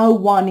 There's no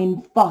one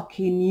in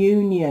fucking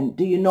union.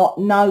 Do you not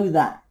know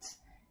that?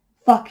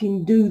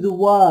 Fucking do the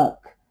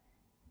work.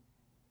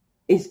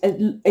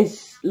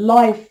 It's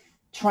life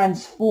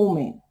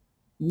transforming.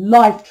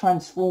 Life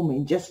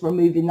transforming. Just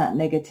removing that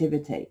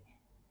negativity.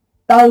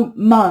 Don't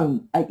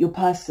moan at your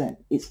person.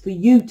 It's for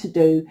you to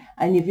do.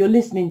 And if you're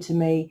listening to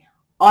me,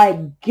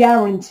 I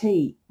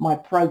guarantee my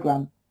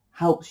program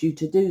helps you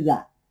to do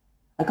that.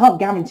 I can't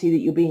guarantee that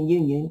you'll be in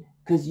union,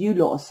 because you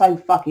lot are so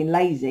fucking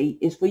lazy.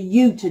 It's for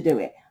you to do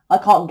it. I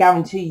can't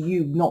guarantee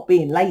you not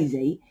being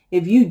lazy.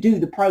 If you do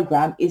the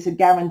program, it's a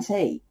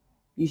guarantee.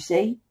 You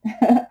see?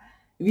 If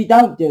you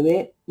don't do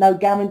it, no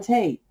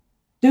guarantee.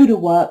 Do the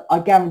work. I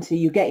guarantee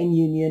you get in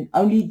union.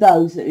 Only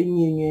those that are in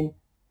union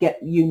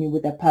get union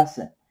with their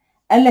person,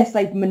 unless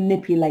they've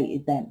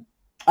manipulated them.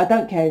 I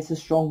don't care, it's a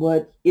strong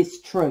word,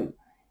 it's true.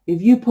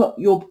 If you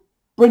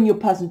bring your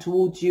person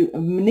towards you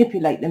and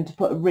manipulate them to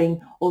put a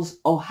ring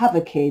or have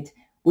a kid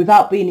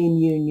without being in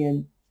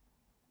union,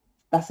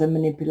 that's a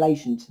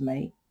manipulation to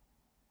me.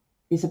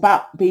 It's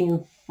about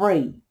being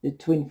free, the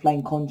twin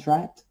flame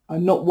contract.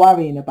 I'm not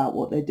worrying about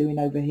what they're doing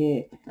over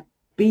here.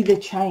 Be the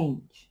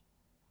change.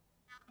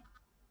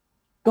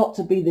 Got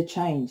to be the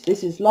change.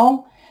 This is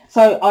long,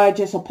 so I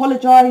just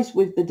apologize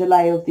with the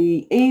delay of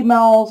the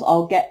emails.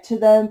 I'll get to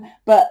them,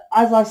 but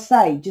as I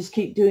say, just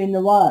keep doing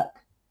the work.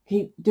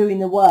 Keep doing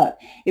the work.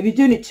 If you're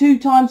doing it 2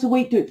 times a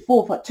week, do it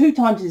 4. 2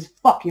 times is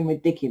fucking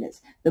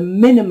ridiculous. The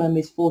minimum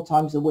is 4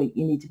 times a week.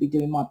 You need to be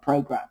doing my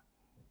program.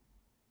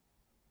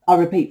 I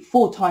repeat,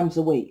 4 times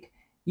a week.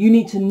 You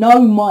need to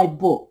know my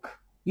book.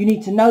 You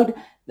need to know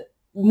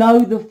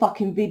the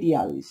fucking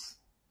videos.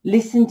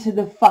 Listen to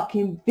the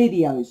fucking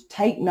videos.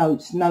 Take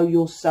notes. Know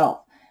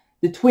yourself.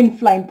 The twin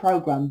flame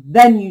program.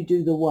 Then you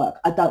do the work.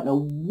 I don't know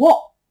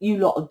what you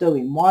lot are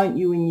doing. Why aren't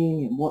you in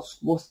union?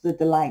 What's the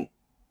delay?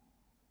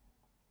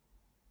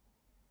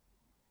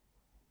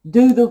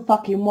 Do the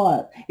fucking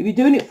work. If you're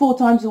doing it 4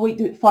 times a week,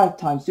 do it 5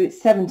 times. Do it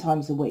 7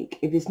 times a week.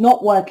 If it's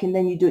not working,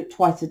 then you do it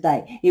twice a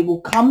day. It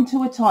will come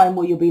to a time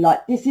where you'll be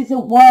like, this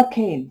isn't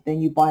working.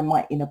 Then you buy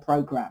my inner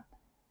program.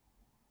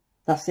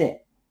 That's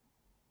it.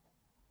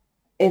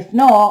 If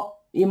not,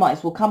 you might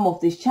as well come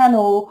off this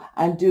channel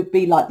and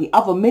be like the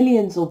other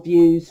millions of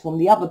views from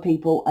the other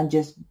people and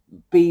just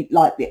be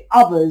like the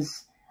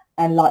others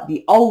and like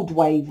the old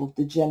wave of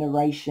the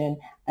generation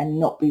and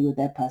not be with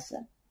their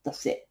person.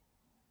 That's it.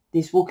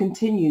 This will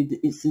continue.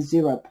 It's the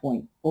 0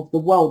 point of the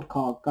world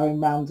card going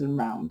round and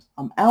round.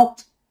 I'm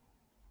out.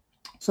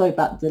 Sorry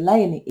about the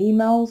delay in the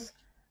emails,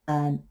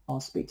 and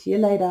I'll speak to you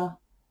later.